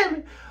 You feel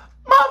me?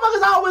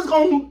 Motherfuckers always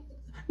gonna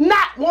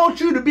not want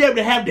you to be able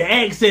to have the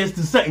access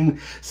to something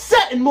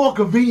more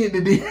convenient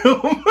to them.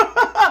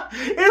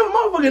 If a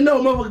motherfucker know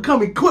a motherfucker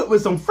come equipped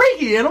with some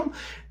freaky in them,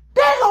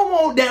 they don't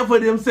want that for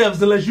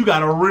themselves unless you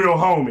got a real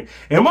homie.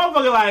 And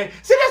motherfucker like,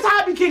 see, that's how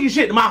I be kicking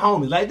shit to my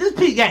homies. Like, this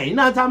peak game, you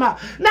know what I'm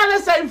talking about? Now,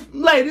 let's say,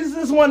 ladies,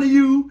 this is one of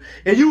you,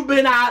 and you've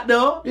been out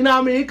there, you know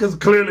what I mean? Because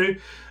clearly,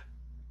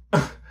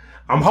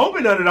 I'm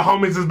hoping none of the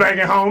homies is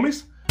banging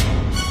homies.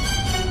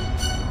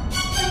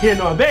 Here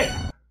nor there.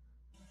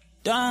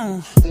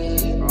 Don't.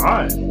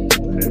 Alright,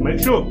 okay, make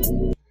sure.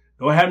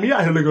 Don't have me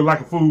out here looking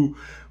like a fool.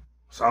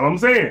 That's all I'm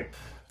saying.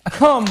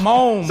 Come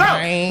on, So,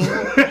 man.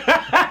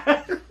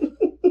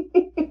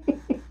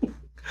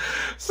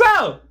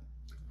 So,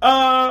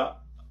 the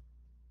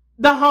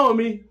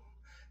homie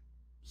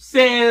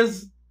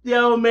says,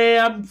 yo,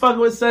 man, I'm fucking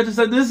with such and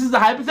such. This is a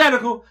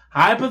hypothetical.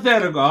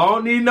 Hypothetical. I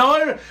don't need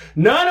none of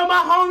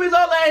my homies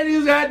or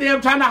ladies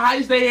goddamn trying to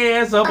heist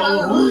their ass up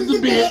on who's the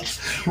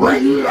bitch.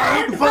 What you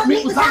the fuck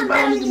me was talking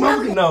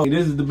about? No,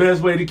 this is the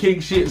best way to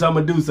kick shit, so I'm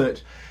gonna do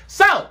such.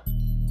 So,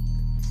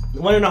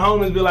 one of the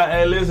homies be like,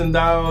 hey, listen,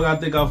 dog, I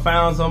think I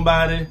found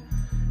somebody.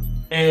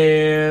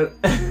 And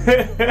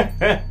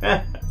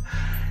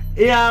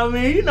yeah, I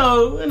mean, you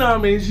know what I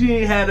mean, she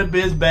ain't had the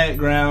best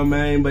background,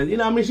 man, but you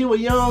know what I mean, she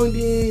was young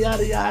then,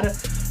 yada yada.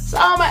 So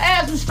I'ma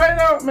ask you straight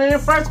up, man,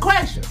 first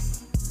question.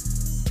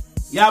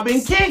 Y'all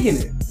been kicking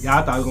it.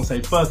 Y'all thought I was gonna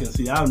say fucking,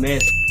 see, I was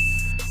nasty.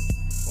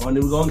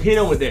 Wonder we gonna hit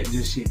him with that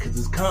just shit, cause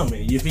it's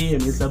coming, you feel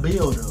me, it's a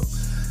build up.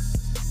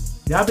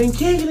 Y'all been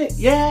kicking it?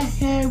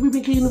 Yeah, we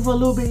been kicking it for a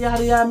little bit,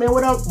 yada yada, man.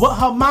 What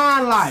her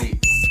mind like?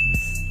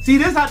 See,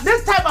 this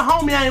type of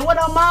homie ain't what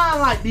her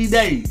mind like these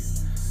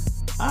days.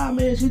 Ah,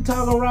 man, she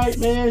talking right,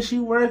 man. She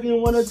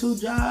working 1 or 2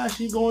 jobs.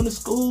 She going to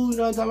school, you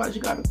know what I'm talking about? She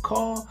got a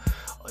car.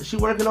 She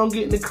working on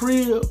getting the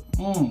crib.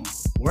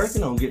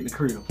 Working on getting the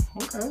crib.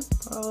 Okay.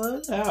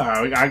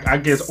 I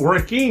guess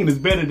working is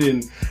better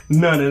than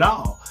none at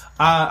all.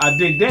 I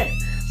dig that.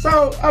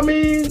 So, I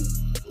mean,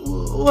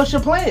 what's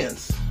your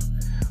plans?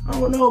 I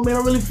don't know, man.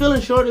 I'm really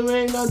feeling shorty,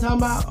 man. You know what I'm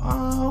talking about?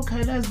 Oh,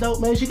 okay, that's dope,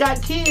 man. She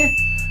got kids.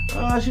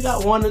 She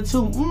got 1 or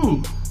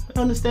 2.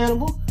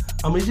 Understandable.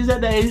 I mean, she's at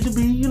the age to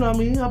be, you know what I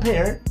mean, a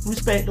parent.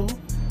 Respectable.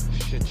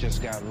 Shit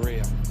just got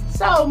real.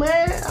 So,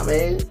 man, I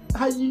mean,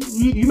 how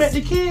you met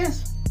the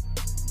kids?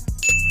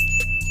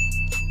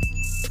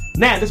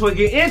 Now, this will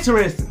get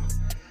interesting.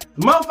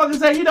 The motherfucker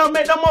say he don't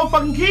make no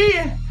motherfucking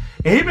kid,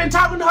 and he been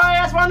talking to her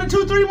ass for under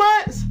 2-3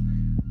 months.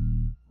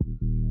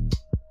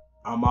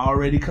 I'm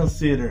already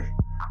considered.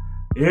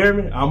 You hear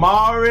me? I'm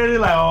already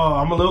like, oh,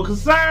 I'm a little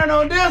concerned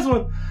on this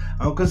one.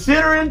 I'm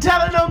considering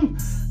telling them,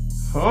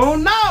 oh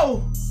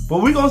no.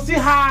 But we gonna see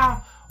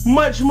how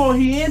much more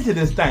he into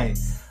this thing.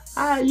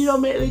 Alright, you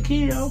don't make the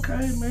kid,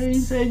 okay, man. He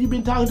said you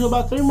been talking to her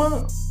about 3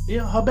 months.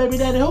 Yeah, her baby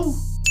daddy who?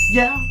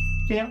 Yeah.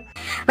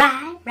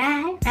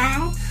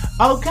 Right.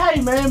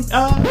 Okay, man. You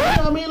know what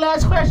I mean,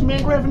 last question,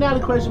 man. Grand finale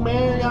question,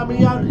 man. I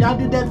mean, y'all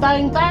did that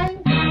thing? Fire.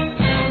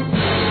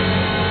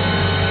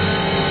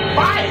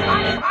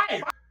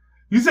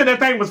 You said that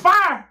thing was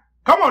fire?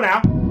 Come on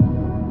now.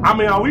 I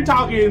mean, are we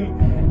talking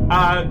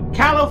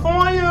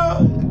California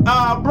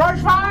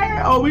brush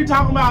fire, or are we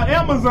talking about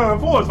Amazon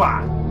forest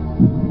fire?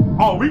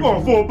 Oh, we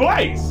going full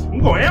blaze. We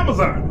going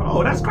Amazon.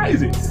 Oh, that's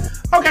crazy.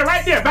 Okay,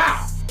 right there,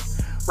 bow.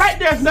 Right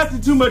there's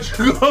nothing too much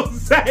to go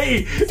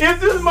say if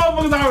this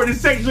motherfucker's already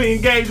sexually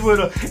engaged with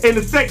her and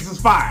the sex is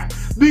fire.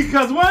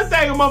 Because one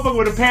thing a motherfucker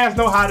with a past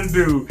know how to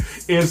do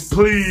is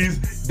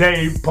please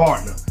their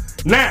partner.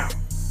 Now,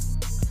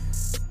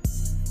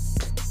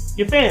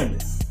 your family.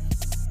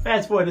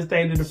 Fast forward this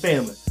thing to the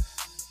family.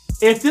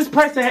 If this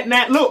person had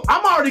not, look,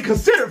 I'm already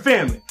considered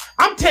family.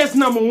 I'm test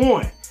number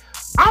 1.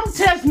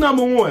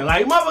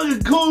 Like,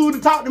 motherfuckers cool to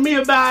talk to me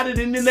about it,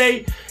 and then they,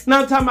 you know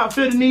what I'm talking about,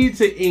 feel the need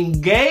to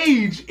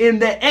engage in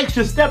that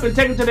extra step and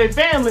take it to their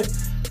family.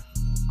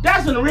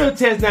 That's when the real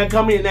test now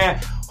come in. Now,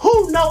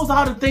 who knows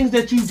all the things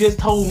that you just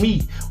told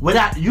me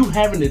without you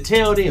having to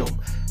tell them?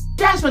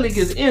 That's when it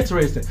gets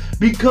interesting.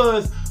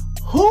 Because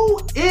who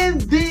in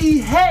the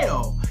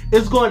hell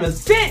is going to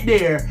sit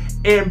there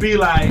and be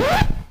like,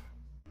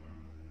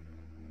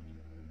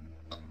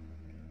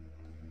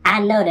 I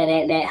know that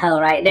ain't that hoe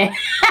right there.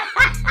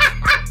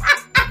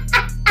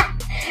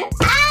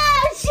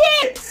 Oh,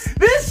 shit!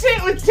 This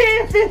shit was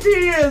 10,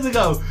 15 years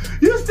ago.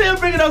 You still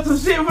bringing up some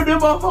shit from them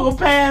motherfucker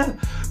past,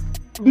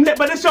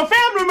 but it's your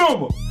family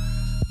member.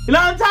 You know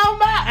what I'm talking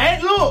about?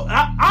 Hey, look,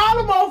 all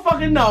the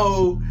motherfucker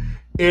know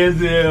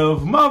is if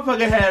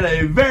motherfucker had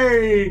a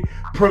very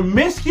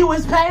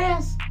promiscuous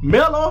past,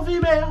 male or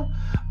female,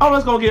 oh,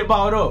 it's gonna get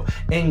bought up.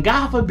 And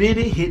God forbid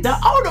it hit the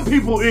older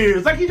people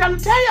ears. Like he trying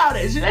to tell y'all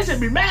that shit. That should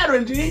be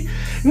mattering, G.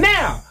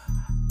 Now,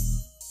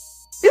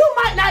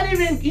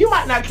 you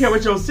might not care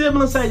what your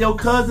siblings say, your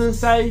cousins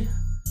say.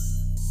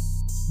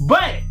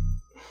 But,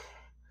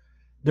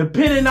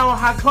 depending on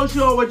how close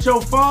you are with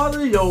your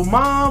father, your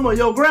mom, or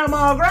your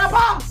grandma or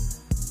grandpa,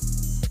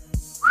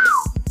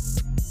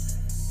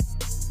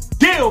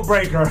 deal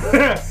breaker.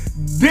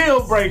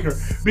 Deal breaker.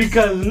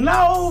 Because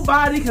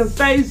nobody can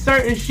say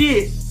certain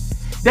shit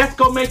that's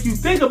gonna make you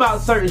think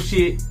about certain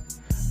shit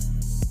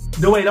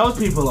the way those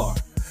people are.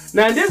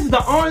 Now, this is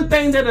the only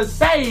thing that'll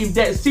save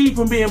that seed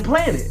from being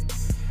planted.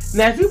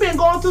 Now, if you've been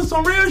going through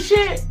some real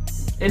shit,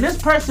 and this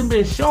person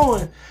been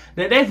showing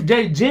that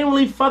they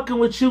genuinely fucking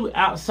with you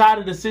outside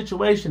of the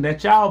situation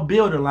that y'all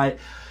building, like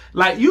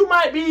you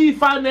might be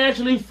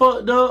financially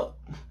fucked up,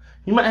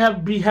 you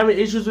might be having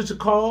issues with your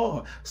car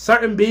or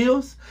certain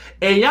bills,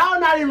 and y'all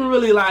not even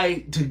really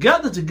like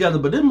together,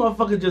 but this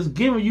motherfucker just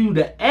giving you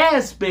the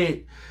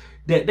aspect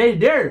that they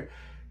there.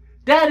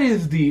 That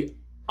is the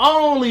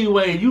only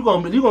way you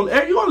gonna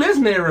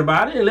listen to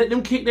everybody and let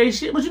them kick their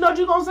shit. But you know what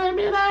you gonna say,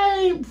 man? I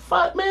ain't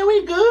fuck, man.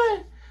 We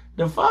good.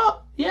 The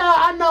fuck? Yeah,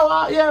 I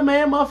know. Yeah,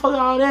 man, motherfucker,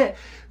 all that.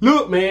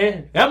 Look,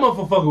 man, that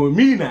motherfucker fucking with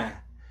me now.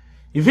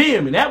 You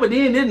feel me? That but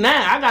then this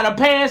now I got a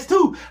pass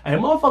too. And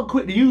motherfucker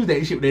quit to use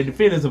that shit with their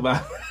defenders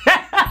about.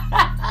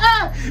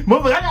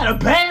 Motherfucker, I got a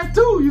pass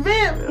too.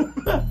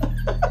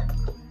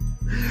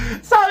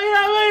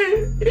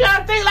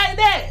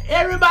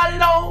 everybody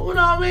don't, you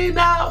know what I mean?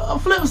 Now, a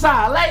flip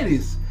side,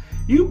 ladies,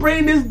 you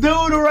bring this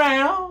dude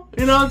around,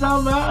 you know what I'm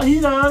talking about? He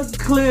done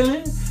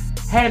clearly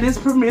had this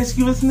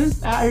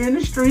promiscuousness out here in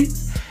the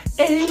streets,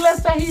 and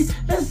let's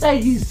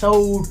say he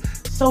sold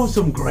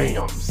some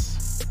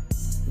grams.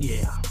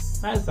 Yeah,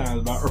 that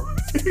sounds about right.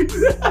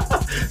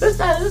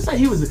 let's say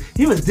he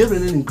was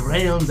dipping in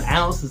grams,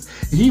 ounces.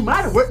 He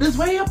might have worked his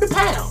way up to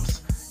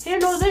pounds. Here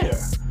nor there.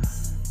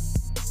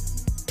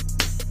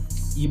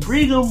 You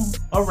bring them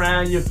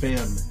around your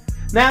family.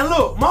 Now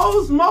look,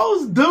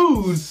 most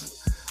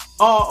dudes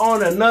are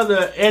on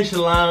another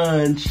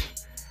echelon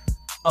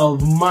of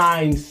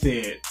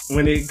mindset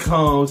when it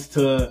comes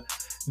to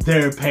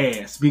their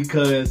past,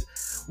 because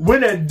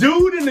when a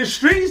dude in the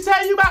streets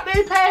tell you about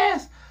their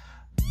past,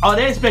 oh,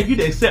 they expect you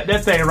to accept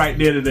that thing right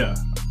there to there.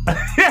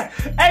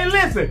 Hey,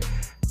 listen,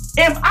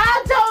 if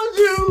I told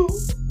you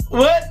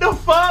what the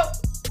fuck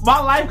my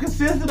life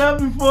consisted of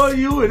before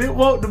you and it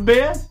wasn't the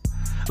best,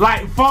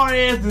 like far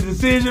as the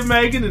decision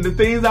making and the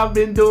things I've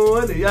been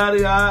doing and yada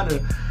yada,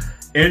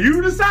 and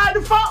you decide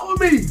to fuck with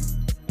me,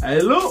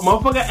 hey look,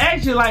 motherfucker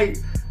ask you like,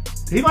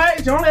 he gonna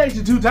ask you, only ask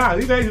you 2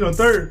 times, he gonna ask you on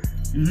 3rd.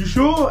 You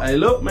sure? Hey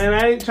look, man,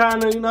 I ain't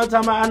trying to, you know what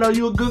I'm talking about, I know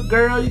you a good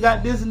girl, you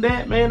got this and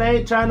that, man, I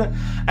ain't trying to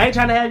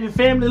have your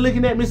family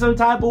looking at me some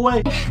type of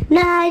way.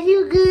 Nah,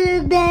 you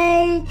good,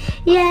 babe.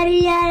 Yada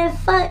yada,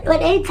 fuck what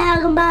they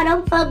talking about,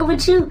 I'm fucking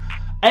with you.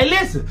 Hey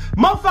listen,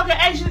 motherfucker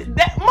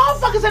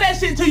said that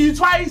shit to you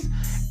twice,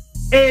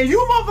 and you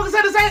motherfuckers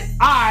said the same.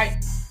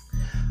 Alright.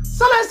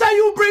 So let's say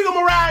you bring them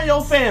around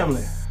your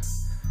family.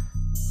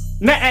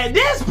 Now at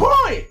this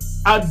point,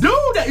 a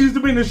dude that used to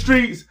be in the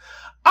streets,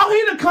 oh,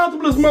 he the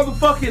comfortablest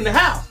motherfucker in the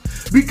house.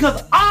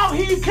 Because all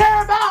he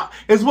care about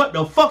is what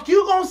the fuck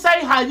you gonna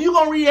say, how you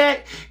gonna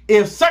react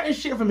if certain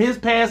shit from his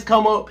past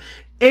come up,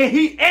 and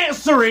he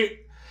answer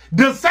it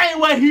the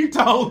same way he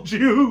told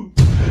you.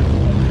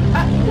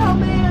 Yo,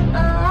 man,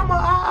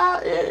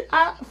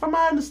 from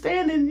my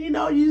understanding, you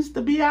know, you used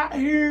to be out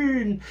here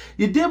and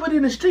you dipping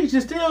in the streets.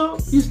 You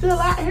still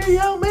out here,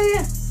 young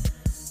man.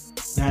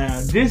 Now,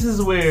 this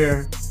is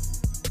where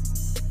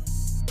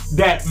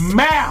that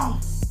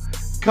mouth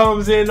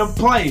comes into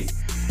play.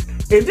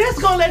 And this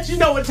gonna let you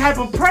know what type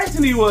of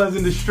person he was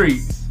in the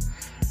streets.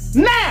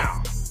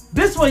 Now,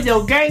 this where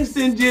your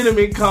gangster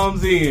gentleman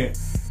comes in.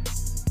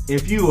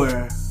 If you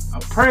were a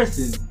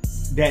person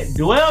that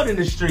dwelled in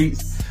the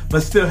streets,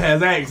 but still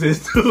has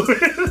access to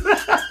it.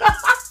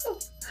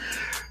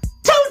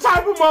 2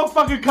 type of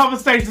motherfucking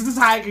conversations. This is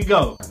how it can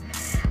go.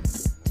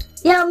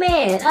 Yo,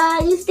 man,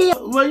 you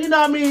still... Well, you know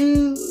what I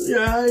mean?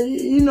 Yeah,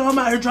 you know, I'm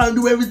out here trying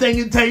to do everything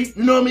it takes.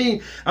 You know what I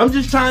mean? I'm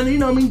just trying to, you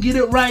know what I mean, get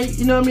it right.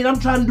 You know what I mean? I'm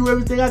trying to do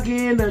everything I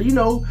can to, you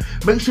know,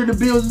 make sure the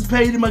bills is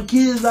paid and my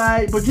kids all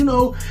right. But, you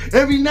know,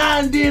 every now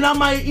and then I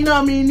might, you know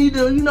what I mean, need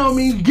to, you know what I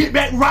mean, get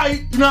back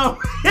right. You know?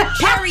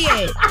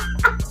 Period.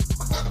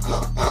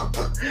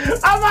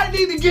 I might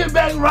need to get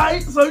back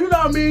right. So, you know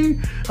what I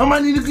mean? I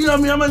might need to, you know what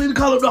I mean? I might need to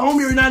call up the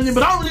homie every now and then.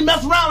 But I don't really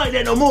mess around like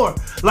that no more.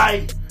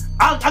 Like...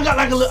 I got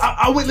like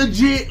I went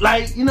legit,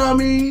 like, you know what I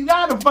mean?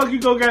 How the fuck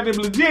you go goddamn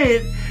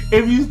legit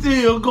if you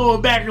still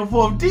going back and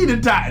forth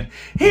teeter-totting?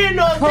 Here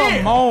nor there.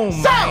 Come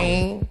on,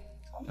 man.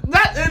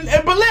 But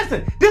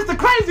listen, this is the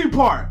crazy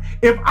part.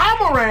 If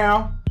I'm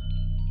around,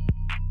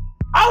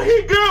 oh,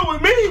 he good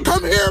with me.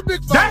 Come here,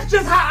 big fella. That's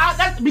just how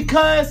that's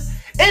because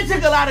it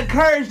took a lot of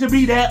courage to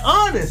be that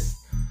honest.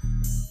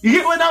 You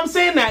get what I'm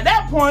saying? Now, at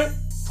that point,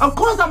 of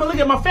course I'm gonna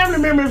look at my family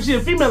member if she a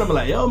female, I'm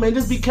like, yo, man,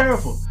 just be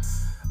careful.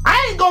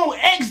 I ain't gonna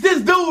X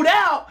this dude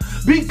out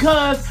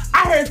because I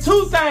heard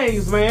 2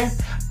 things, man.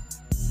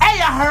 A,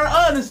 I heard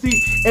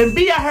honesty, and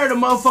B, I heard a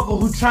motherfucker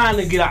who trying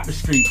to get out the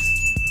streets.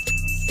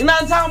 You know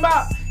what I'm talking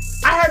about?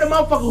 I heard a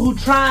motherfucker who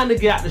trying to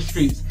get out the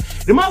streets.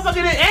 The motherfucker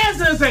didn't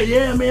answer and say,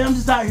 yeah, man, I'm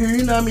just out here,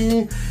 you know what I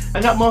mean? I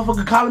got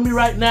motherfucker calling me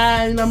right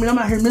now, you know what I mean? I'm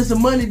out here missing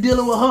money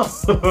dealing with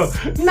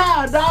her.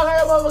 Nah, dog, I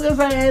heard a motherfucker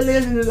say, hey,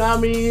 listen, you know what I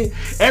mean?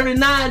 Every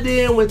now and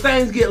then when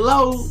things get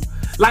low,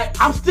 like,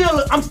 I'm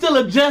still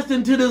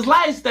adjusting to this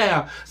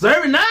lifestyle. So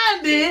every now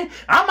and then,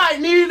 I might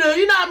need to,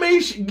 you know what I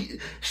mean,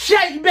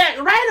 shake back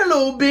right a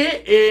little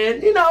bit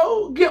and, you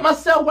know, get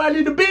myself where I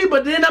need to be,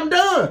 but then I'm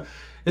done.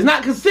 It's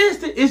not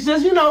consistent. It's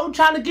just, you know,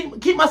 trying to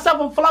keep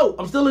myself afloat.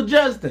 I'm still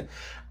adjusting.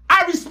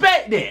 I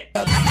respect that.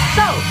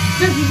 So,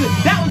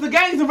 that was the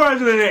gangster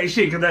version of that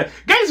shit, because the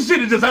gangster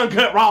shit is just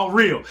uncut, raw,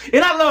 real.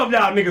 And I love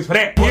y'all niggas for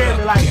that. Yeah,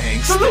 they're like,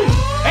 salute.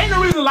 Ain't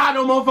no reason to lie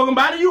to no motherfucking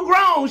body. You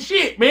grown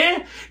shit,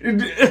 man.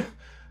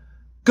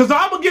 Because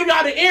I'm going to give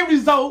y'all the end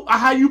result of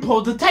how you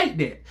supposed to take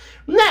that.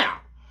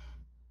 Now,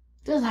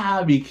 this is how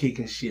I be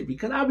kicking shit.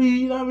 Because I be,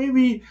 you know,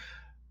 maybe,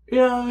 you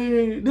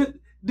know,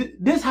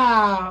 this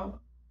how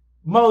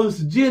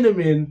most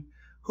gentlemen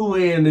who are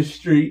in the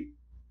street,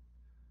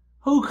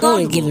 who come. Go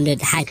and give him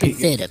that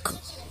hypothetical.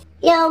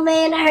 Yo,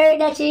 man, I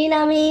heard that you know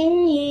what I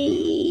mean?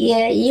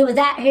 You was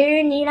out here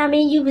and, you know what I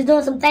mean? You was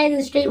doing some things in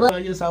the street. Well,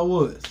 yes, I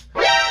was.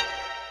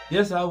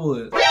 Yes, I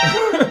was.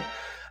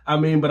 I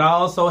mean, but I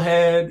also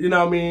had, you know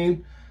what I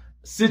mean,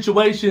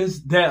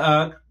 situations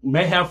that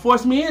may have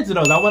forced me into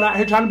those. I went out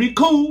here trying to be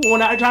cool. I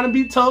went out here trying to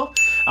be tough.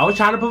 I was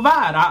trying to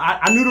provide.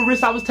 I knew the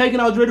risk I was taking.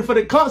 I was ready for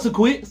the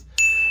consequence.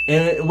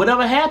 And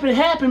whatever happened,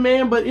 happened,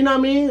 man. But you know what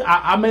I mean?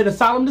 I made a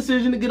solemn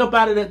decision to get up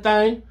out of that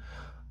thing.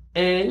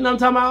 And you know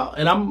what I'm talking about?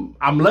 And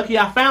I'm lucky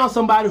I found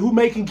somebody who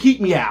can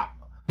keep me out.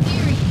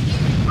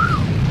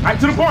 Right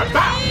to the point.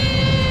 Stop.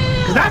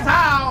 Because that's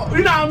how,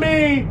 you know what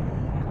I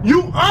mean?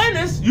 You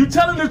honest, you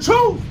telling the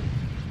truth.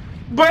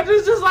 But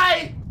it's just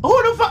like,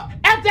 who the fuck?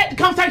 After that, the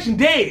conversation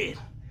dead.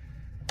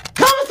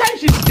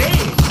 Conversation's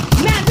dead.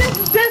 Now,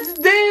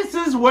 this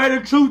is where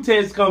the truth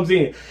test comes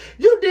in.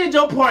 You did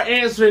your part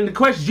answering the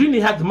questions you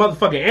didn't have to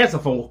motherfucking answer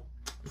for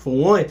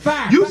one.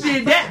 You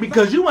did that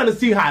because you want to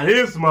see how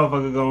this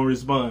motherfucker gonna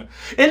respond.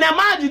 And now,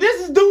 mind you,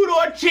 this is dude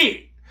or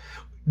chick.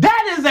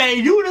 That is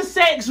a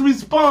unisex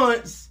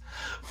response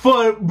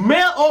for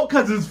male, or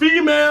because there's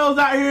females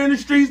out here in the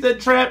streets that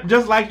trap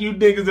just like you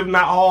niggas, if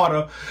not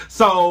harder.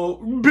 So,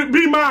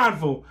 be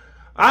mindful.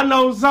 I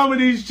know some of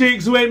these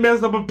chicks who ain't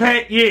messed up a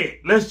pack yet.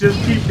 Let's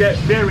just keep that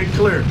very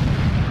clear.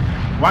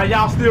 While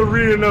y'all still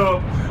reading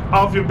up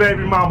off your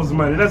baby mama's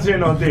money. That's here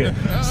no there.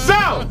 So,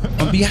 How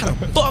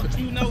the fuck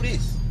you know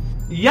this?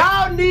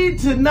 y'all need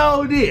to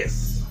know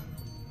this.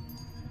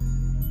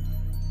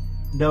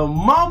 The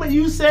moment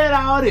you said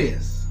all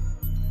this,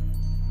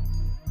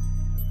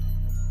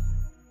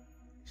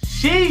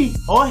 she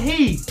or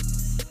he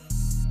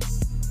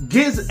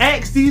gets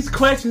asked these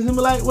questions and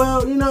be like,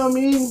 well, you know what I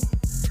mean?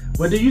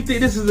 Well, do you think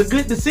this is a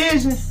good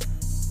decision?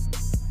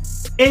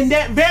 In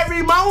that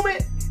very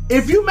moment,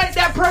 if you make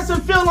that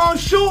person feel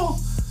unsure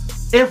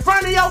in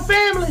front of your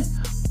family,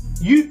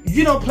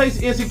 you don't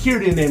place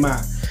insecurity in their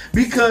mind.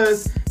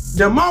 Because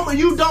the moment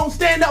you don't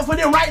stand up for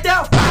them right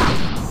there,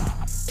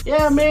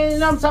 yeah, man, you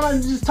know what I'm talking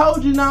about? I just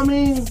told you, you know what I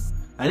mean?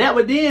 And that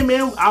was then,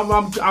 man,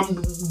 I'm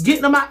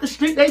getting them out the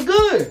street, they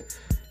good.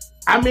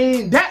 I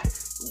mean, that,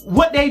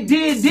 what they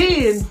did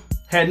then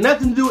had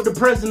nothing to do with the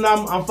person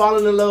I'm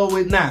falling in love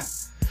with now.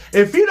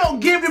 If you don't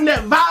give them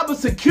that vibe of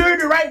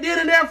security right then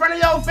and there in front of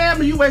your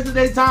family, you wasted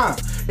their time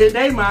in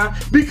their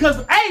mind.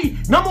 Because, hey,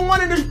 number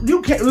one in this,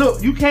 you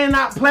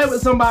cannot play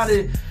with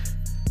somebody's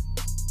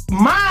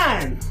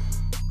mind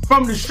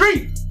from the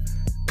street.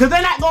 Because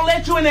they're not going to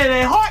let you in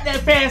their heart that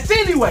fast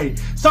anyway.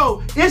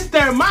 So, it's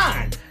their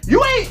mind.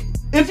 You ain't,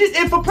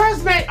 if a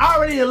person ain't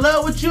already in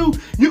love with you,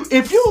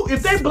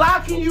 if they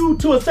blocking you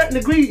to a certain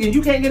degree and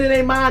you can't get in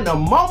their mind, the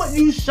moment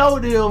you show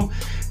them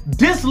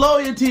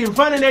disloyalty in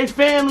front of their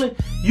family,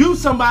 you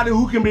somebody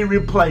who can be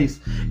replaced.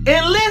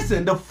 And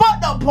listen, the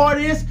fucked up part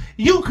is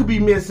you could be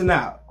missing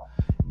out.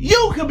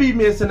 You could be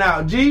missing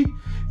out, G.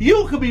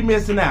 You could be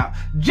missing out.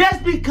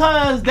 Just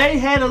because they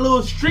had a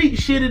little street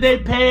shit in their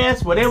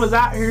past where they was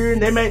out here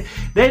and they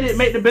didn't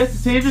make the best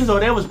decisions, or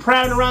they was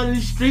prowling around in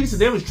the streets, or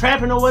they was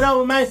trapping or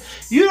whatever, man.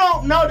 You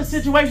don't know the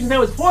situations they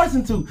was forced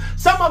into.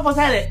 Some people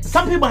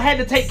had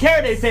to take care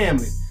of their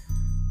family.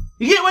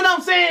 You get what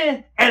I'm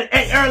saying? At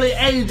early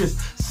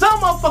ages. Some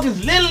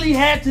motherfuckers literally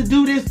had to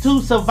do this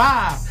to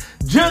survive.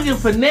 Jugging,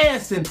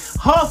 finesse, and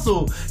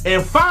hustle,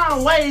 and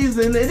find ways.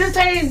 And this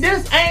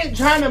ain't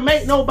trying to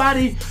make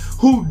nobody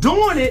who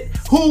doing it,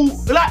 who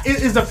like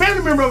is a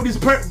family member of these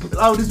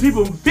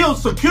people, feel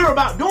secure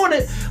about doing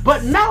it.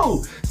 But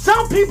no,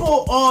 some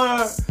people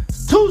are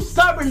too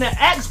stubborn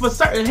to ask for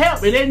certain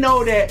help, and they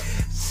know that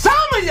some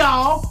of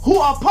y'all who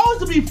are supposed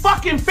to be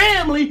fucking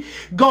family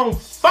gonna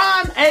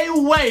find a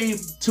way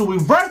to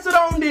reverse it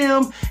on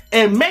them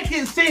and make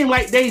it seem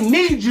like they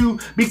need you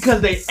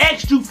because they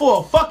asked you for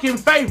a fucking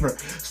favor.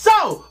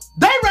 So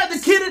they rather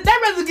get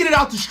it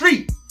out the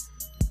street.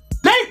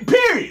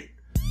 Period.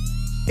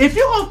 If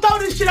you gonna throw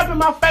this shit up in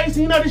my face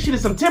and you know this shit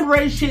is some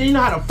temporary shit and you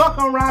know how the fuck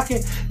I'm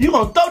rocking, you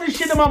gonna throw this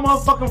shit in my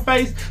motherfucking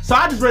face. So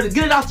I just rather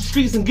get it out the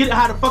streets and get it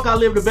how the fuck I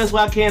live the best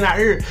way I can out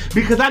here,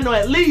 because I know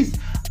at least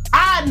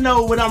I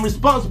know what I'm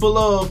responsible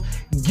of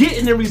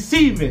getting and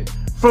receiving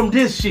from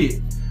this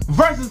shit.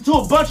 Versus to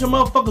a bunch of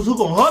motherfuckers who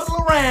gonna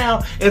huddle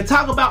around and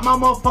talk about my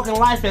motherfucking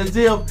life as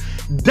if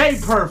they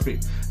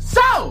perfect.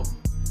 So,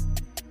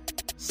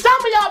 some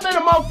of y'all better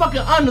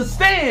motherfucking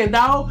understand,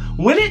 dawg.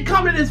 When it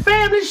come to this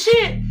family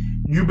shit,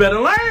 you better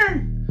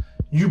learn.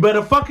 You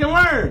better fucking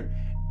learn.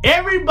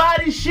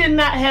 Everybody should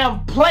not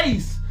have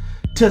place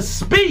to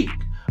speak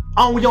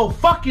on your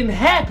fucking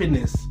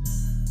happiness.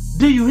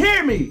 Do you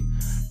hear me?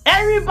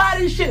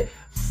 Everybody should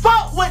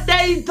fuck what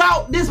they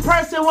thought this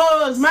person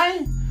was,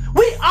 man.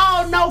 We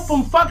all know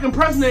from fucking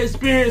personal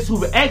experience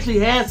who've actually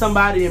had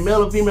somebody in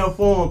male or female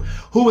form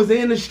who was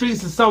in the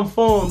streets in some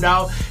form,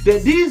 dog,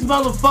 that these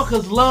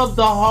motherfuckers love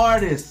the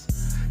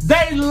hardest.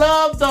 They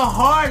love the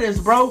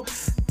hardest, bro.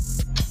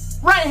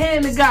 Right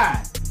hand to God.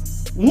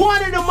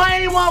 One of the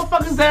main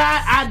motherfuckers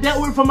that I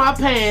dealt with from my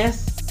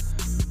past,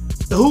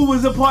 who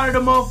was a part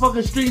of the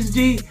motherfucking streets,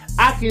 G,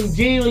 I can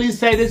genuinely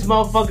say this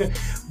motherfucker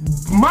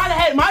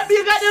might be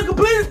a goddamn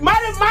complete, might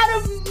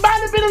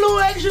have been a little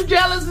extra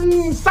jealous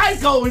and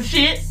psycho and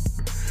shit,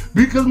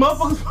 because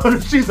motherfuckers from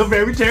the streets are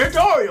very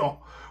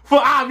territorial for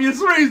obvious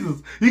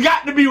reasons. You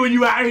got to be when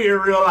you out here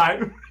in real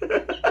life.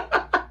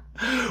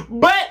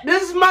 But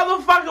this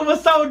motherfucker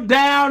was so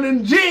down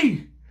and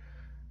G.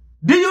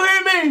 Do you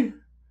hear me?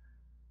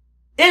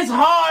 It's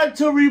hard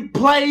to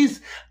replace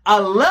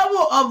a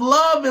level of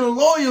love and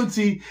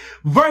loyalty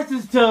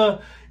versus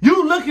to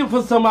you looking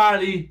for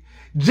somebody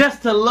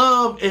just to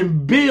love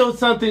and build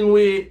something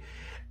with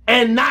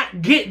and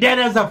not get that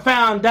as a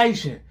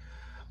foundation.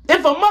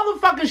 If a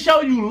motherfucker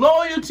show you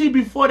loyalty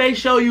before they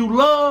show you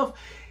love,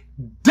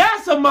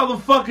 that's a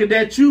motherfucker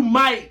that you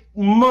might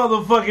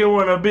motherfucking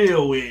want to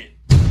build with.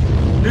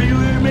 Do you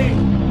hear me?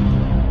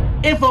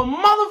 If a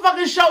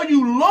motherfucker show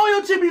you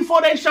loyalty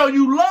before they show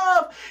you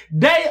love,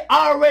 they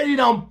already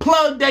done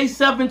plugged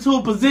themselves into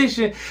a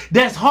position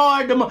that's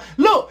hard to...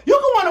 Look, you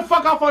can want to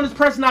fuck off on this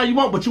person all you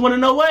want, but you want to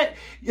know what?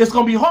 It's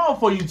going to be hard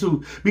for you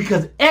to.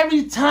 Because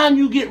every time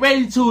you get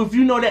ready to, if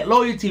you know that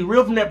loyalty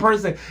real from that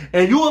person,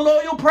 and you a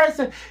loyal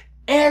person,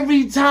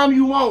 every time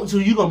you want to,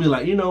 you're going to be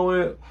like, you know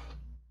what?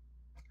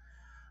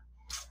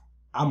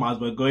 I might as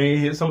well go ahead and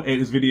hit some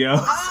edits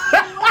videos.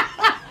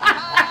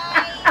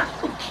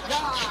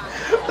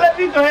 Let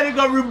me go ahead and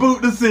go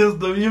reboot the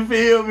system, you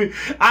feel me?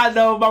 I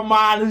know my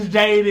mind is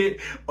jaded,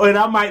 and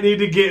I might need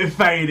to get it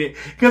faded.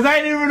 Cause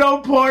ain't even no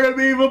point of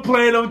me even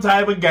playing them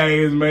type of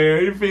games,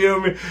 man. You feel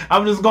me?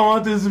 I'm just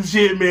going through some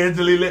shit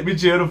mentally. Let me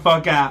chill the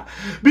fuck out.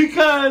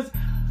 Because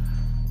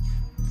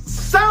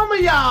some of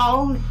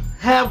y'all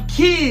have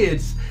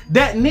kids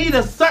that need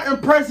a certain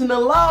person to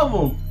love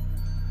them.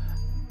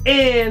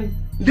 And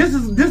this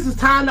is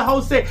time to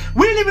host it.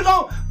 We're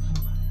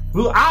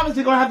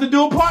obviously gonna have to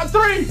do a part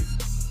 3.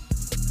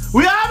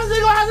 We obviously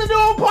gonna have to do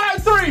a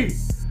part 3.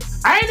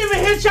 I ain't even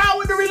hit y'all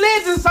with the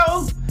religion,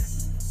 so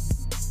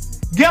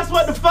guess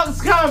what the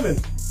fuck's coming?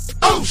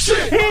 Oh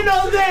shit! Here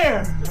no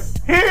there.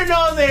 Here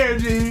no there,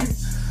 G.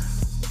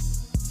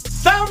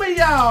 Some of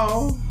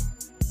y'all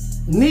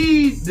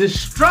need the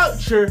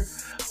structure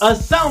of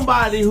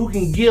somebody who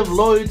can give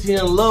loyalty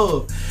and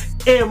love.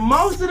 And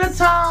most of the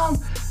time,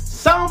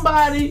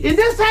 somebody, and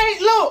this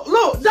ain't,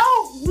 look,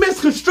 don't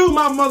misconstrue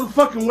my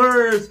motherfucking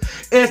words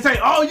and say,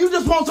 oh, you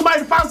just want somebody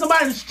to find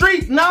somebody in the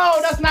street. No,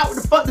 that's not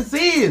what the fuck this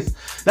is.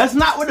 That's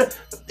not what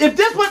if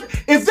this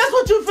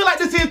what you feel like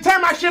this is,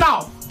 turn my shit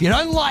off. If you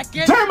don't like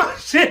it, turn my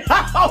shit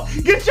off.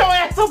 Get your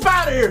ass up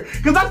out of here.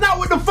 Cause that's not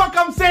what the fuck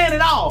I'm saying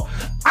at all.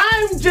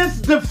 I'm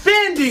just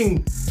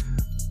defending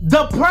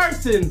the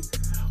person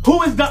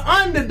who is the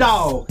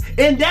underdog.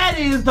 And that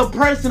is the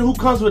person who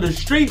comes with a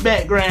street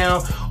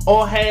background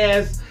or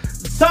has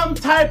some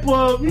type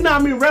of, you know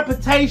what I mean,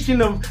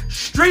 reputation of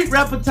street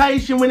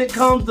reputation when it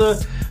comes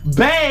to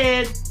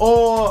bad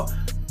or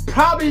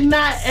probably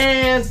not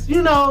as,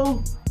 you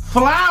know,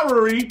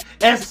 flowery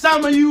as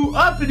some of you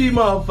uppity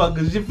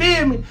motherfuckers, you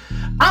feel me?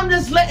 I'm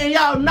just letting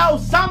y'all know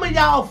some of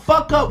y'all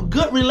fuck up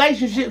good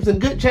relationships and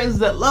good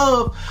chances at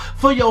love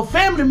for your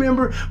family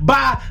member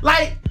by,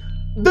 like,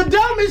 the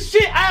dumbest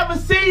shit I ever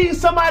seen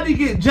somebody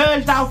get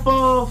judged off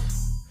of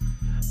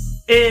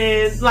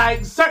in,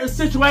 like, certain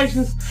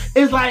situations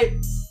is like,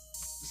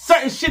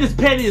 certain shit as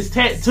petty as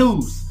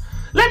tattoos.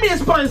 Let me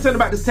explain something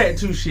about this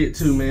tattoo shit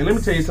too, man. Let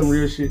me tell you some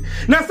real shit.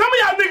 Now, some of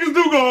y'all niggas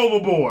do go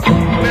overboard.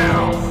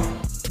 Now,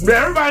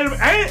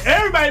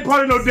 everybody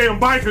part of no damn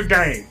biker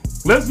gang.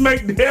 Let's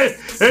make that,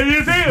 and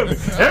you feel me?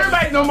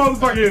 Everybody no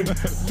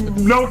motherfucking,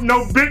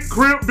 no big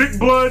crip, big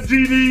blood,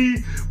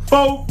 GD,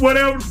 folk,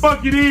 whatever the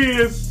fuck it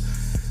is.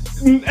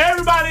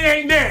 Everybody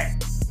ain't that.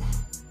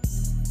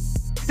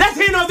 That's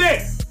here nor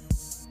there.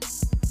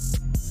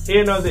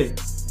 Here nor there.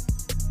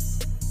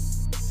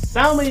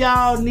 Some of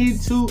y'all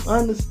need to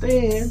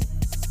understand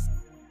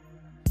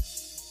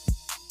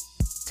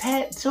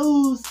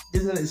tattoos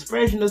is an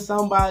expression of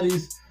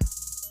somebody's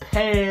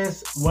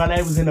past while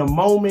they was in a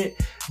moment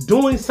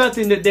doing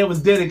something that they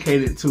was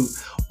dedicated to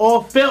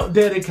or felt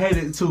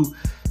dedicated to.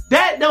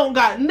 That don't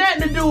got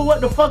nothing to do with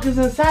what the fuck is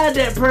inside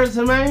that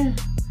person, man.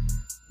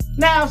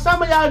 Now,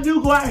 some of y'all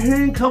do go out here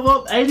and cover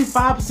up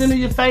 85% of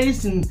your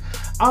face and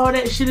all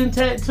that shit in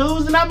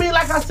tattoos. And I mean,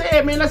 like I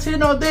said, man, that's here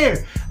nor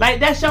there. Like,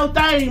 that's your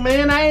thing,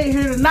 man. I ain't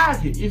here to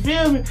knock it. You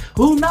feel me?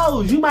 Who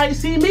knows? You might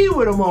see me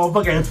with a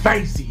motherfucking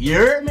facey. You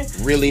heard me?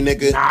 Really,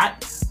 nigga?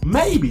 Not.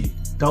 Maybe.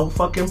 Don't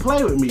fucking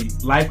play with me.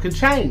 Life could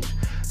change.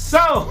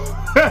 So,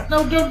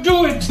 no, don't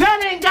do it.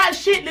 That ain't got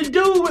shit to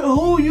do with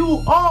who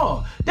you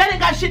are. That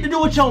ain't got shit to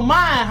do with your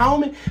mind,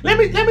 homie. Let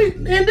me,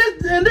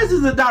 and this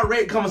is a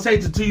direct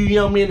conversation to you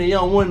young men and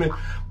young women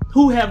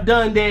who have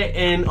done that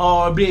and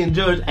are being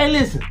judged. Hey,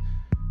 listen,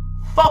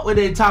 fuck what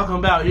they talking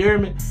about, you hear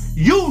me?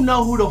 You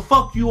know who the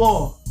fuck you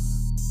are.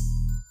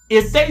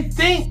 If they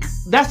think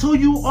that's who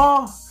you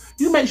are,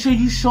 you make sure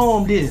you show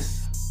them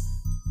this.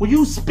 When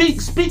you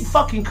speak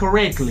fucking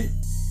correctly.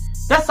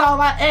 That's all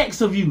I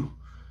ask of you.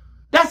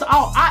 That's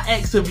all I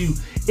ask of you.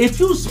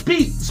 If you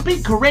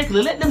speak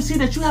correctly, let them see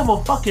that you have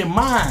a fucking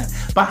mind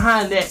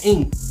behind that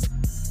ink.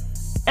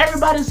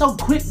 Everybody's so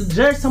quick to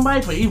judge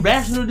somebody for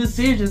irrational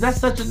decisions. That's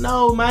such a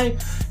no, man.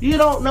 You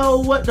don't know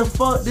what the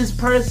fuck this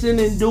person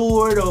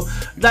endured, or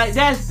like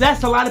that's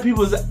a lot of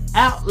people's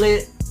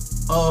outlet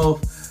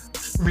of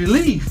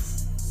relief.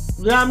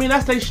 You know what I mean?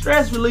 That's their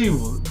stress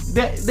reliever.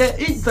 that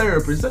ink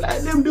therapy. So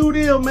let them do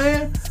them,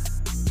 man.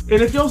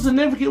 And if your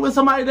significant with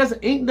somebody that's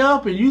inked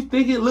up and you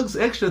think it looks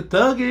extra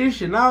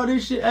thuggish and all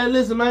this shit, hey,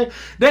 listen, man,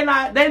 they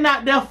not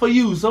there for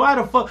you. So why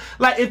the fuck,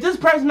 like, if this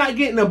person not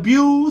getting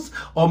abused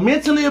or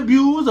mentally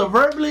abused or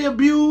verbally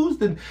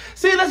abused, and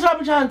see, that's what I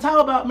be trying to talk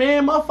about,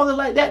 man. Motherfuckers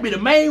like that be the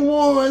main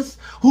ones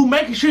who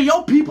making sure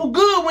your people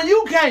good when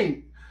you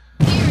can't.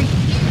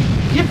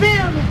 You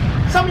feel me?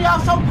 Some of y'all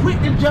so quick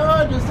to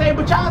judge and say,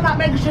 but y'all not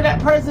making sure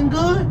that person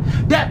good.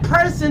 That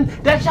person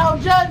that y'all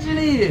judging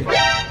is.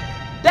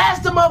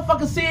 That's the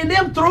motherfucker seeing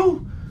them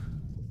through.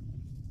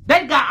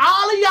 They got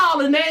all of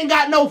y'all and they ain't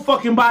got no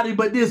fucking body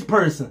but this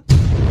person.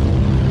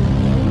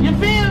 You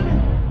feel me?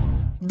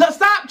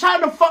 Stop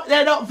trying to fuck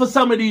that up for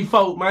some of these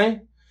folk,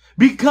 man.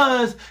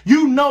 Because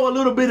you know a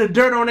little bit of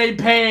dirt on their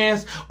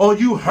past, or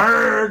you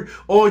heard,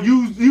 or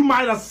you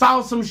might have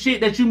saw some shit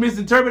that you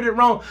misinterpreted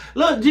wrong.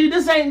 Look, G,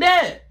 this ain't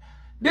that.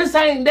 This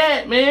ain't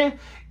that, man.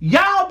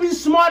 Y'all be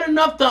smart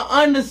enough to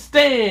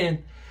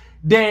understand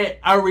that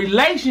a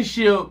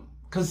relationship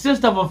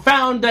consists of a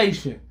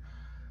foundation.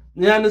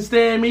 You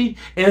understand me?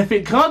 And if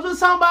it comes with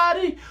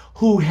somebody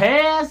who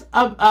has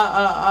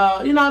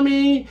a you know what I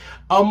mean,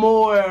 a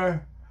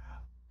more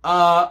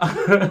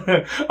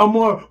a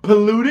more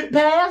polluted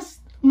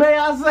past, may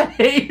I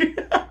say,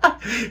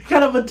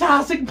 kind of a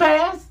toxic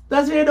past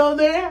that's here or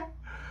there,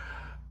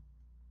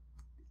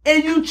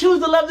 and you choose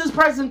to love this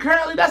person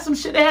currently, that's some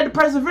shit they had to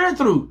persevere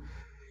through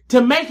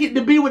to make it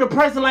to be with a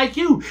person like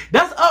you.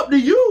 That's up to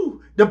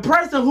you, the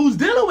person who's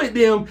dealing with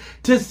them,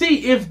 to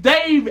see if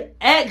they've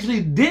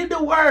actually did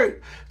the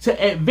work to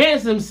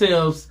advance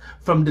themselves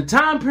from the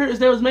time periods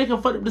they was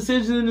making fucked up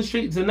decisions in the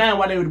streets and now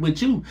while they were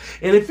with you.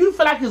 And if you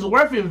feel like it's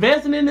worth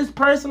investing in this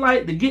person,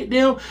 like, to get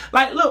them,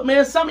 like, look,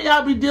 man, some of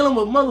y'all be dealing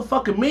with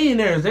motherfucking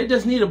millionaires. They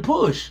just need a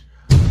push.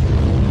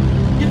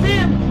 You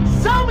feel me?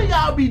 Some of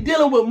y'all be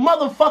dealing with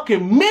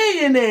motherfucking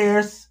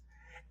millionaires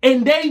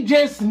and they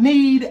just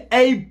need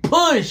a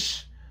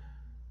push.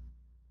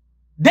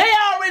 They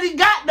already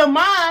got the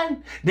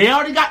mind. They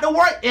already got the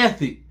work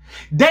ethic.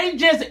 They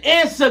just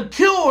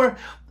insecure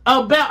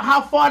about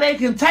how far they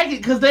can take it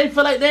because they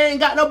feel like they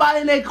ain't got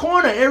nobody in their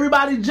corner.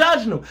 Everybody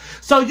judging them.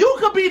 So you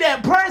could be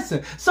that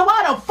person. So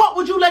why the fuck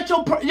would you let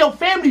your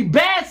family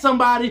bag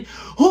somebody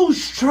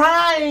who's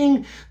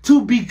trying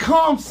to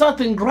become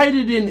something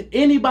greater than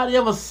anybody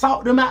ever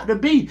sought them out to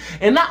be?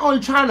 And not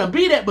only trying to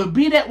be that, but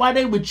be that while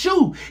they with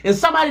you. And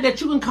somebody that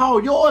you can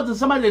call yours, and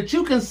somebody that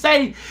you can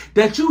say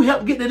that you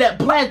helped get to that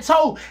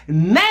plateau.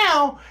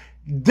 Now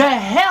the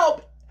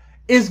help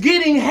is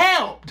getting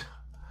helped.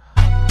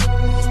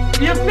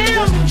 You feel me?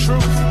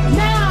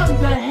 Now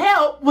the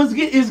help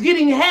is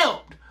getting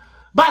helped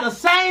by the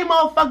same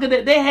motherfucker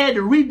that they had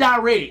to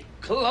redirect.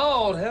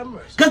 Lord have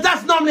mercy. Cause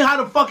that's normally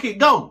how the fuck it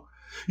go.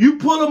 You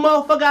pull a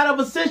motherfucker out of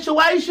a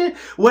situation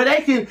where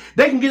they can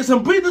get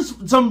some breathing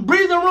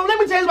room. Let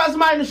me tell you about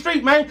somebody in the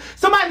street, man.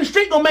 Somebody in the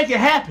street gonna make it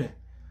happen.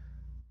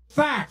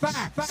 Fact.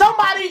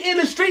 Somebody in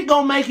the street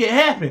gonna make it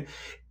happen.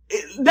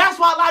 That's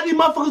why a lot of these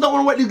motherfuckers don't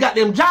want to work these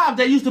goddamn jobs.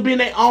 They used to be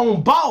their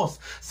own boss.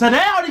 So they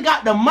already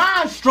got the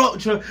mind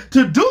structure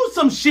to do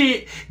some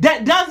shit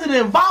that doesn't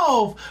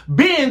involve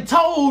being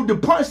told to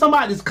punch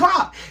somebody's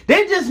clock.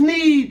 They just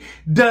need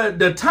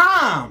the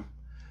time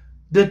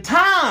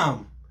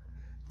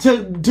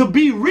to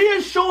be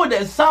reassured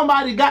that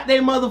somebody got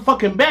their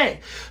motherfucking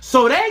back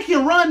so they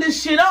can run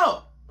this shit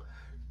up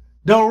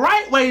the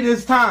right way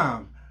this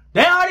time.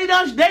 They already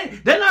done,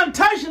 they done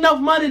touched enough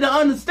money to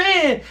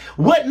understand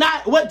what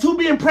to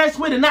be impressed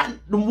with and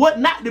what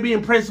not to be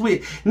impressed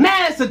with.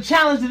 Now it's a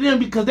challenge to them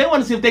because they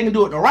want to see if they can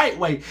do it the right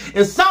way.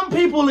 And some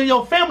people in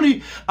your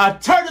family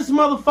turn this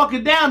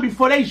motherfucker down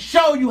before they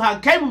show you how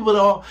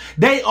capable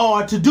they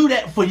are to do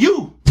that for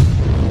you.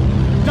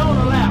 Don't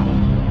allow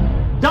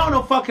it.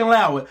 Don't fucking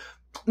allow it.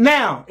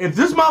 Now, if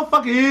this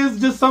motherfucker is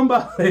just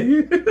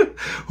somebody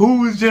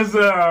who is just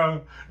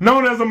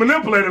known as a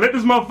manipulator, let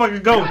this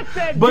motherfucker go.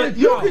 But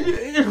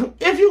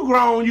if you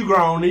grown, you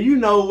grown, and you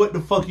know what the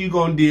fuck you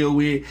gonna deal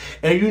with,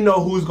 and you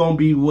know who's gonna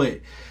be what.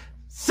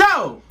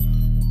 So,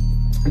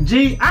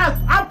 G,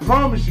 I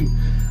promise you,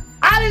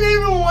 I didn't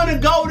even want to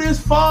go this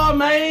far,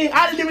 man.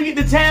 I didn't even get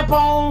the tap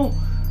on.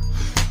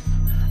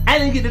 I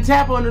didn't get the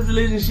tap on this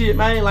religion shit,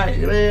 man. Like,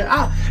 man,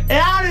 I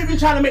don't even be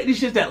trying to make this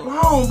shit that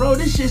long, bro.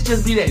 This shit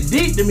just be that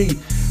deep to me.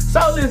 So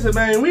listen,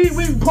 man, we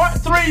part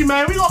 3,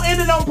 man. We gonna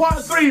end it on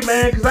part 3,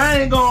 man,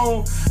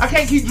 cause I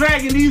can't keep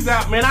dragging these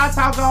out, man. I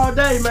talk all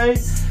day, man.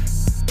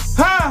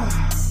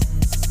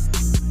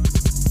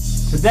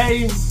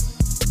 Today,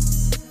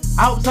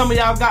 I hope some of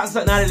y'all got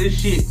something out of this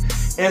shit.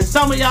 And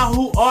some of y'all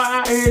who are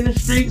out here in the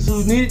streets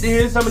who needed to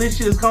hear some of this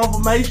shit as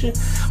confirmation,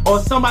 or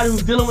somebody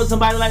who's dealing with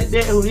somebody like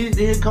that who needed to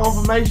hear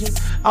confirmation,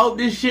 I hope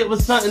this shit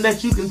was something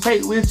that you can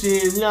take with you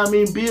and, you know what I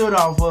mean, build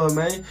off of,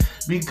 man.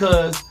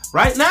 Because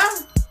right now,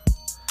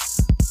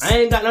 I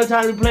ain't got no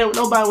time to be playing with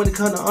nobody when it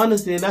comes to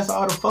honesty, and that's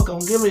all the fuck I'm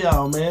giving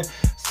y'all, man.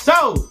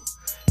 So,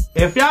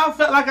 if y'all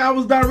felt like I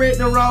was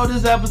directing raw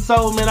this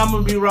episode, man, I'm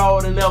gonna be raw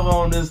than ever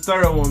on this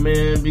third one,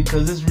 man,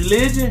 because this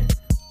religion,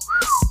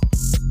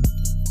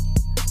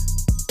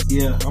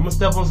 Yeah, I'm gonna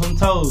step on some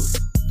toes.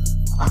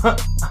 I'm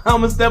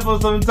gonna step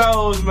on some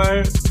toes,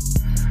 man.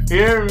 You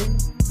hear me?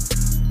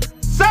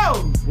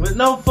 So, with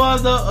no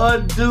further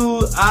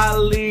ado, I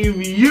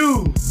leave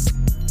you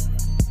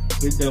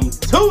with them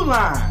 2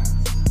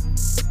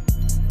 lines.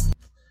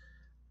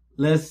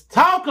 Let's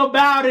talk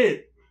about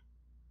it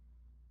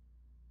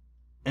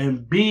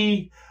and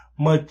be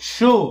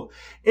mature.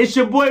 It's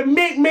your boy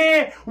Mick,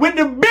 man, with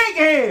the big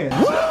hands.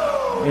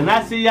 And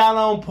I see y'all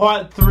on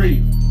part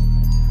 3.